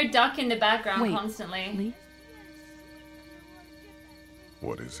 I can hear Duck in the background Wait, constantly. Lee?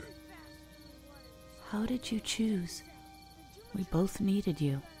 What is it? How did you choose? We both needed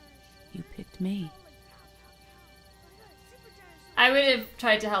you. You picked me. I would have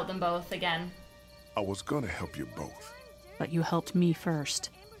tried to help them both again. I was gonna help you both. But you helped me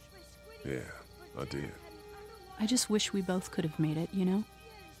first. Yeah, I did. I just wish we both could have made it, you know?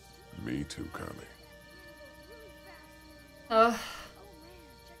 Me too, Carly. Ugh.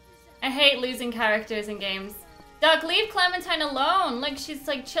 I hate losing characters in games. Duck, leave Clementine alone. Like, she's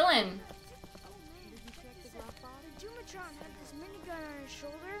like chilling.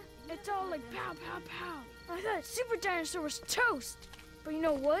 It's all like pow, pow, pow. I thought Super Dinosaur was toast. But you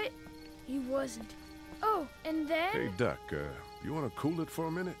know what? He wasn't. Oh, and then... Hey, Duck, you wanna cool it for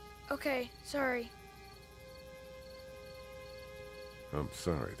a minute? Okay, sorry. I'm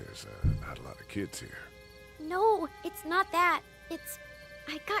sorry, there's not a lot of kids here. No, it's not that. It's...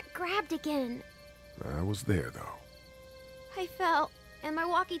 I got grabbed again. I was there, though. I fell, and my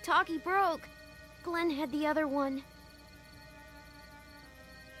walkie-talkie broke. Glenn had the other one.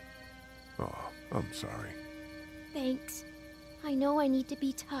 Oh, I'm sorry. Thanks. I know I need to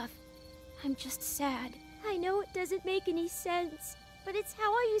be tough. I'm just sad. I know it doesn't make any sense, but it's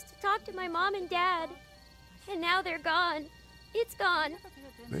how I used to talk to my mom and dad. And now they're gone. It's gone.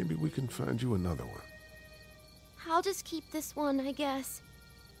 Maybe we can find you another one. I'll just keep this one, I guess.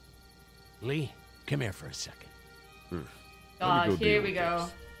 Lee, come here for a second. God, here we go.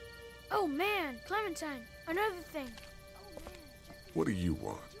 Oh man, Clementine, another thing. What do you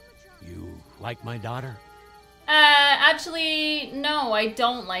want? You like my daughter? Actually, no, I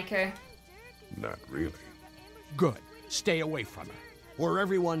don't like her. Not really. Good. Stay away from her. where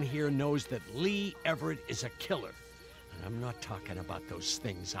everyone here knows that Lee Everett is a killer. And I'm not talking about those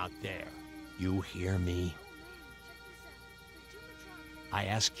things out there. You hear me? I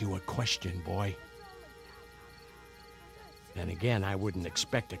asked you a question, boy. And again, I wouldn't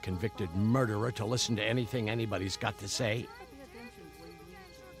expect a convicted murderer to listen to anything anybody's got to say.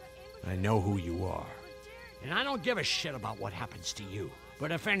 I know who you are. And I don't give a shit about what happens to you.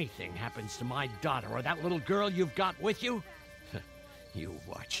 But if anything happens to my daughter or that little girl you've got with you, you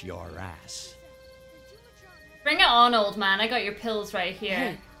watch your ass. Bring it on, old man. I got your pills right here.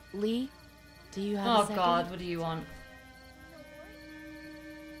 Hey, Lee, do you have a second? Oh God, what do you want?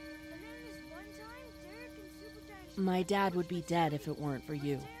 My dad would be dead if it weren't for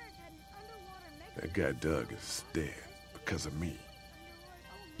you. That guy Doug is dead because of me.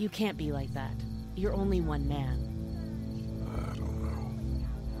 You can't be like that. You're only one man. I don't know.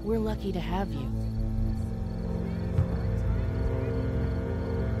 We're lucky to have you.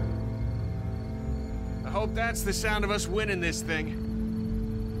 I hope that's the sound of us winning this thing.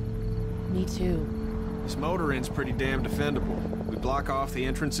 Me too. This motor inn's pretty damn defendable. We block off the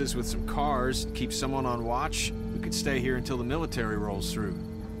entrances with some cars, keep someone on watch. We could stay here until the military rolls through.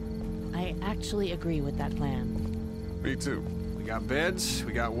 I actually agree with that plan. Me too. We got beds,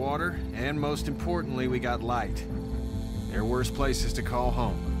 we got water, and most importantly, we got light. There are worse places to call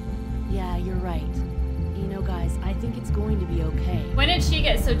home. Yeah, you're right. You know, guys, I think it's going to be okay. When did she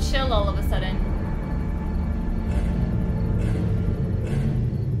get so chill all of a sudden?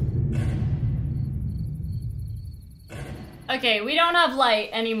 Okay, we don't have light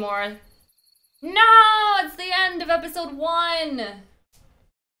anymore. No, it's the end of episode 1.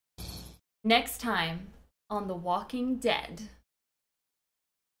 Next time on The Walking Dead.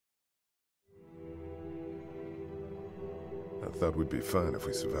 I thought we'd be fine if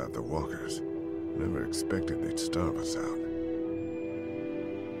we survived the walkers. Never expected they'd starve us out.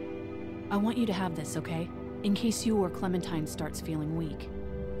 I want you to have this, okay? In case you or Clementine starts feeling weak.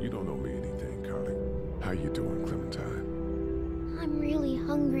 You don't owe me anything, Carly. How you doing, Clementine? I'm really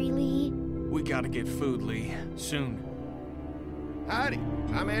hungry, Lee. We gotta get food, Lee. Soon. Howdy,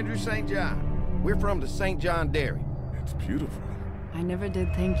 I'm Andrew St. John. We're from the St. John Dairy. It's beautiful. I never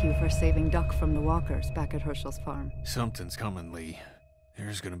did thank you for saving Duck from the walkers back at Herschel's farm. Something's coming, Lee.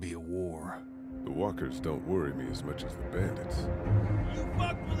 There's gonna be a war. The walkers don't worry me as much as the bandits. You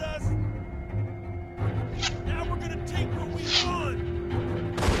fucked with us! Now we're gonna take what we want!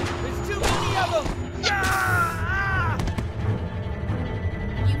 There's too many of them! Ah!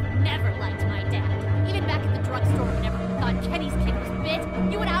 You never liked my dad. Even back at the drugstore whenever you thought Kenny's kid was bit,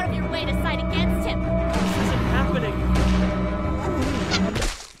 you went out of your way to side against him. This isn't happening!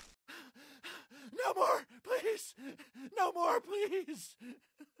 No more, please! No more, please!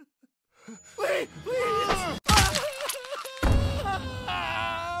 Please, please!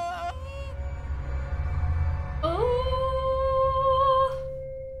 Oh,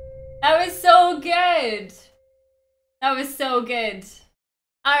 that was so good. That was so good.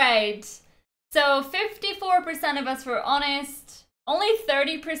 All right. So 54% of us were honest. Only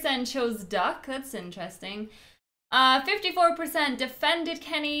 30% chose Duck. That's interesting. 54% defended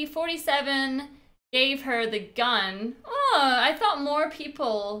Kenny. 47% gave her the gun. Oh, I thought more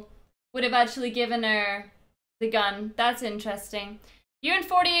people would have actually given her the gun. That's interesting. You and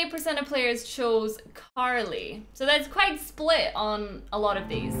 48% of players chose Carly. So that's quite split on a lot of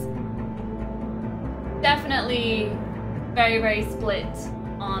these. Definitely very, very split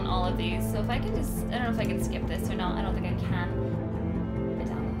on all of these. So if I can just, I don't know if I can skip this or not. I don't think I can.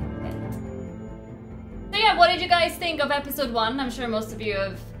 So yeah, what did you guys think of episode 1? I'm sure most of you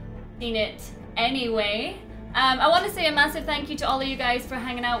have seen it anyway. I want to say a massive thank you to all of you guys for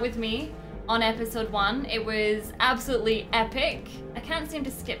hanging out with me on episode 1. It was absolutely epic. I can't seem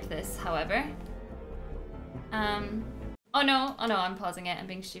to skip this, however. Oh no, I'm pausing it. I'm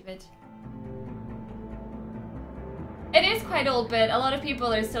being stupid. It is quite old, but a lot of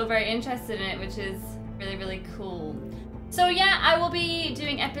people are still very interested in it, which is really, really cool. So yeah, I will be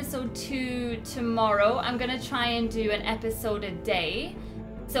doing episode 2 tomorrow. I'm gonna try and do an episode a day,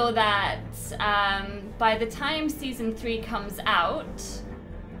 so that by the time season 3 comes out,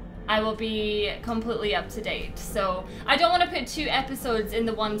 I will be completely up to date. So I don't want to put 2 episodes in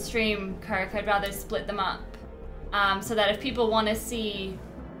the one stream, Kirk. I'd rather split them up, so that if people want to see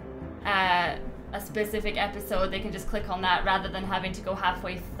a specific episode, they can just click on that rather than having to go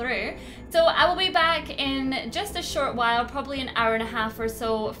halfway through. So I will be back in just a short while, probably an hour and a half or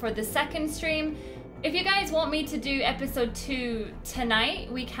so for the second stream. If you guys want me to do episode 2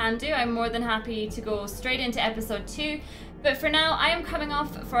 tonight, we can do. I'm more than happy to go straight into episode 2. But for now, I am coming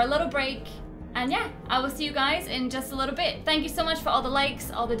off for a little break, And yeah, I will see you guys in just a little bit. Thank you so much for all the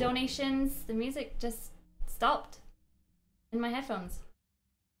likes, all the donations. The music just stopped in my headphones.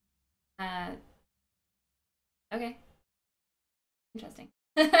 Okay. Interesting.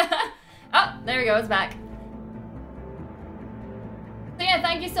 Oh, there we go, it's back. So yeah,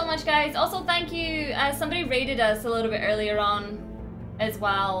 thank you so much, guys. Also, thank you, somebody rated us a little bit earlier on as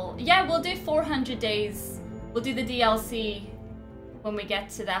well. Yeah, we'll do 400 days. We'll do the DLC when we get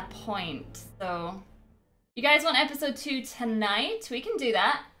to that point. So, you guys want episode 2 tonight? We can do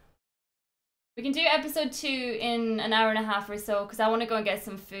that. We can do episode 2 in an hour and a half or so, because I want to go and get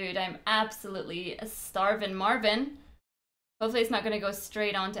some food. I'm absolutely starving. Marvin. Hopefully it's not going to go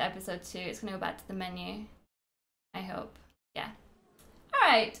straight on to episode 2. It's going to go back to the menu. I hope. Yeah.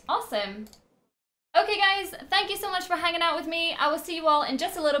 Alright, awesome. Okay guys, thank you so much for hanging out with me. I will see you all in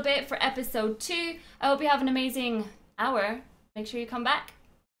just a little bit for episode 2. I hope you have an amazing hour. Make sure you come back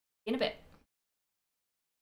in a bit.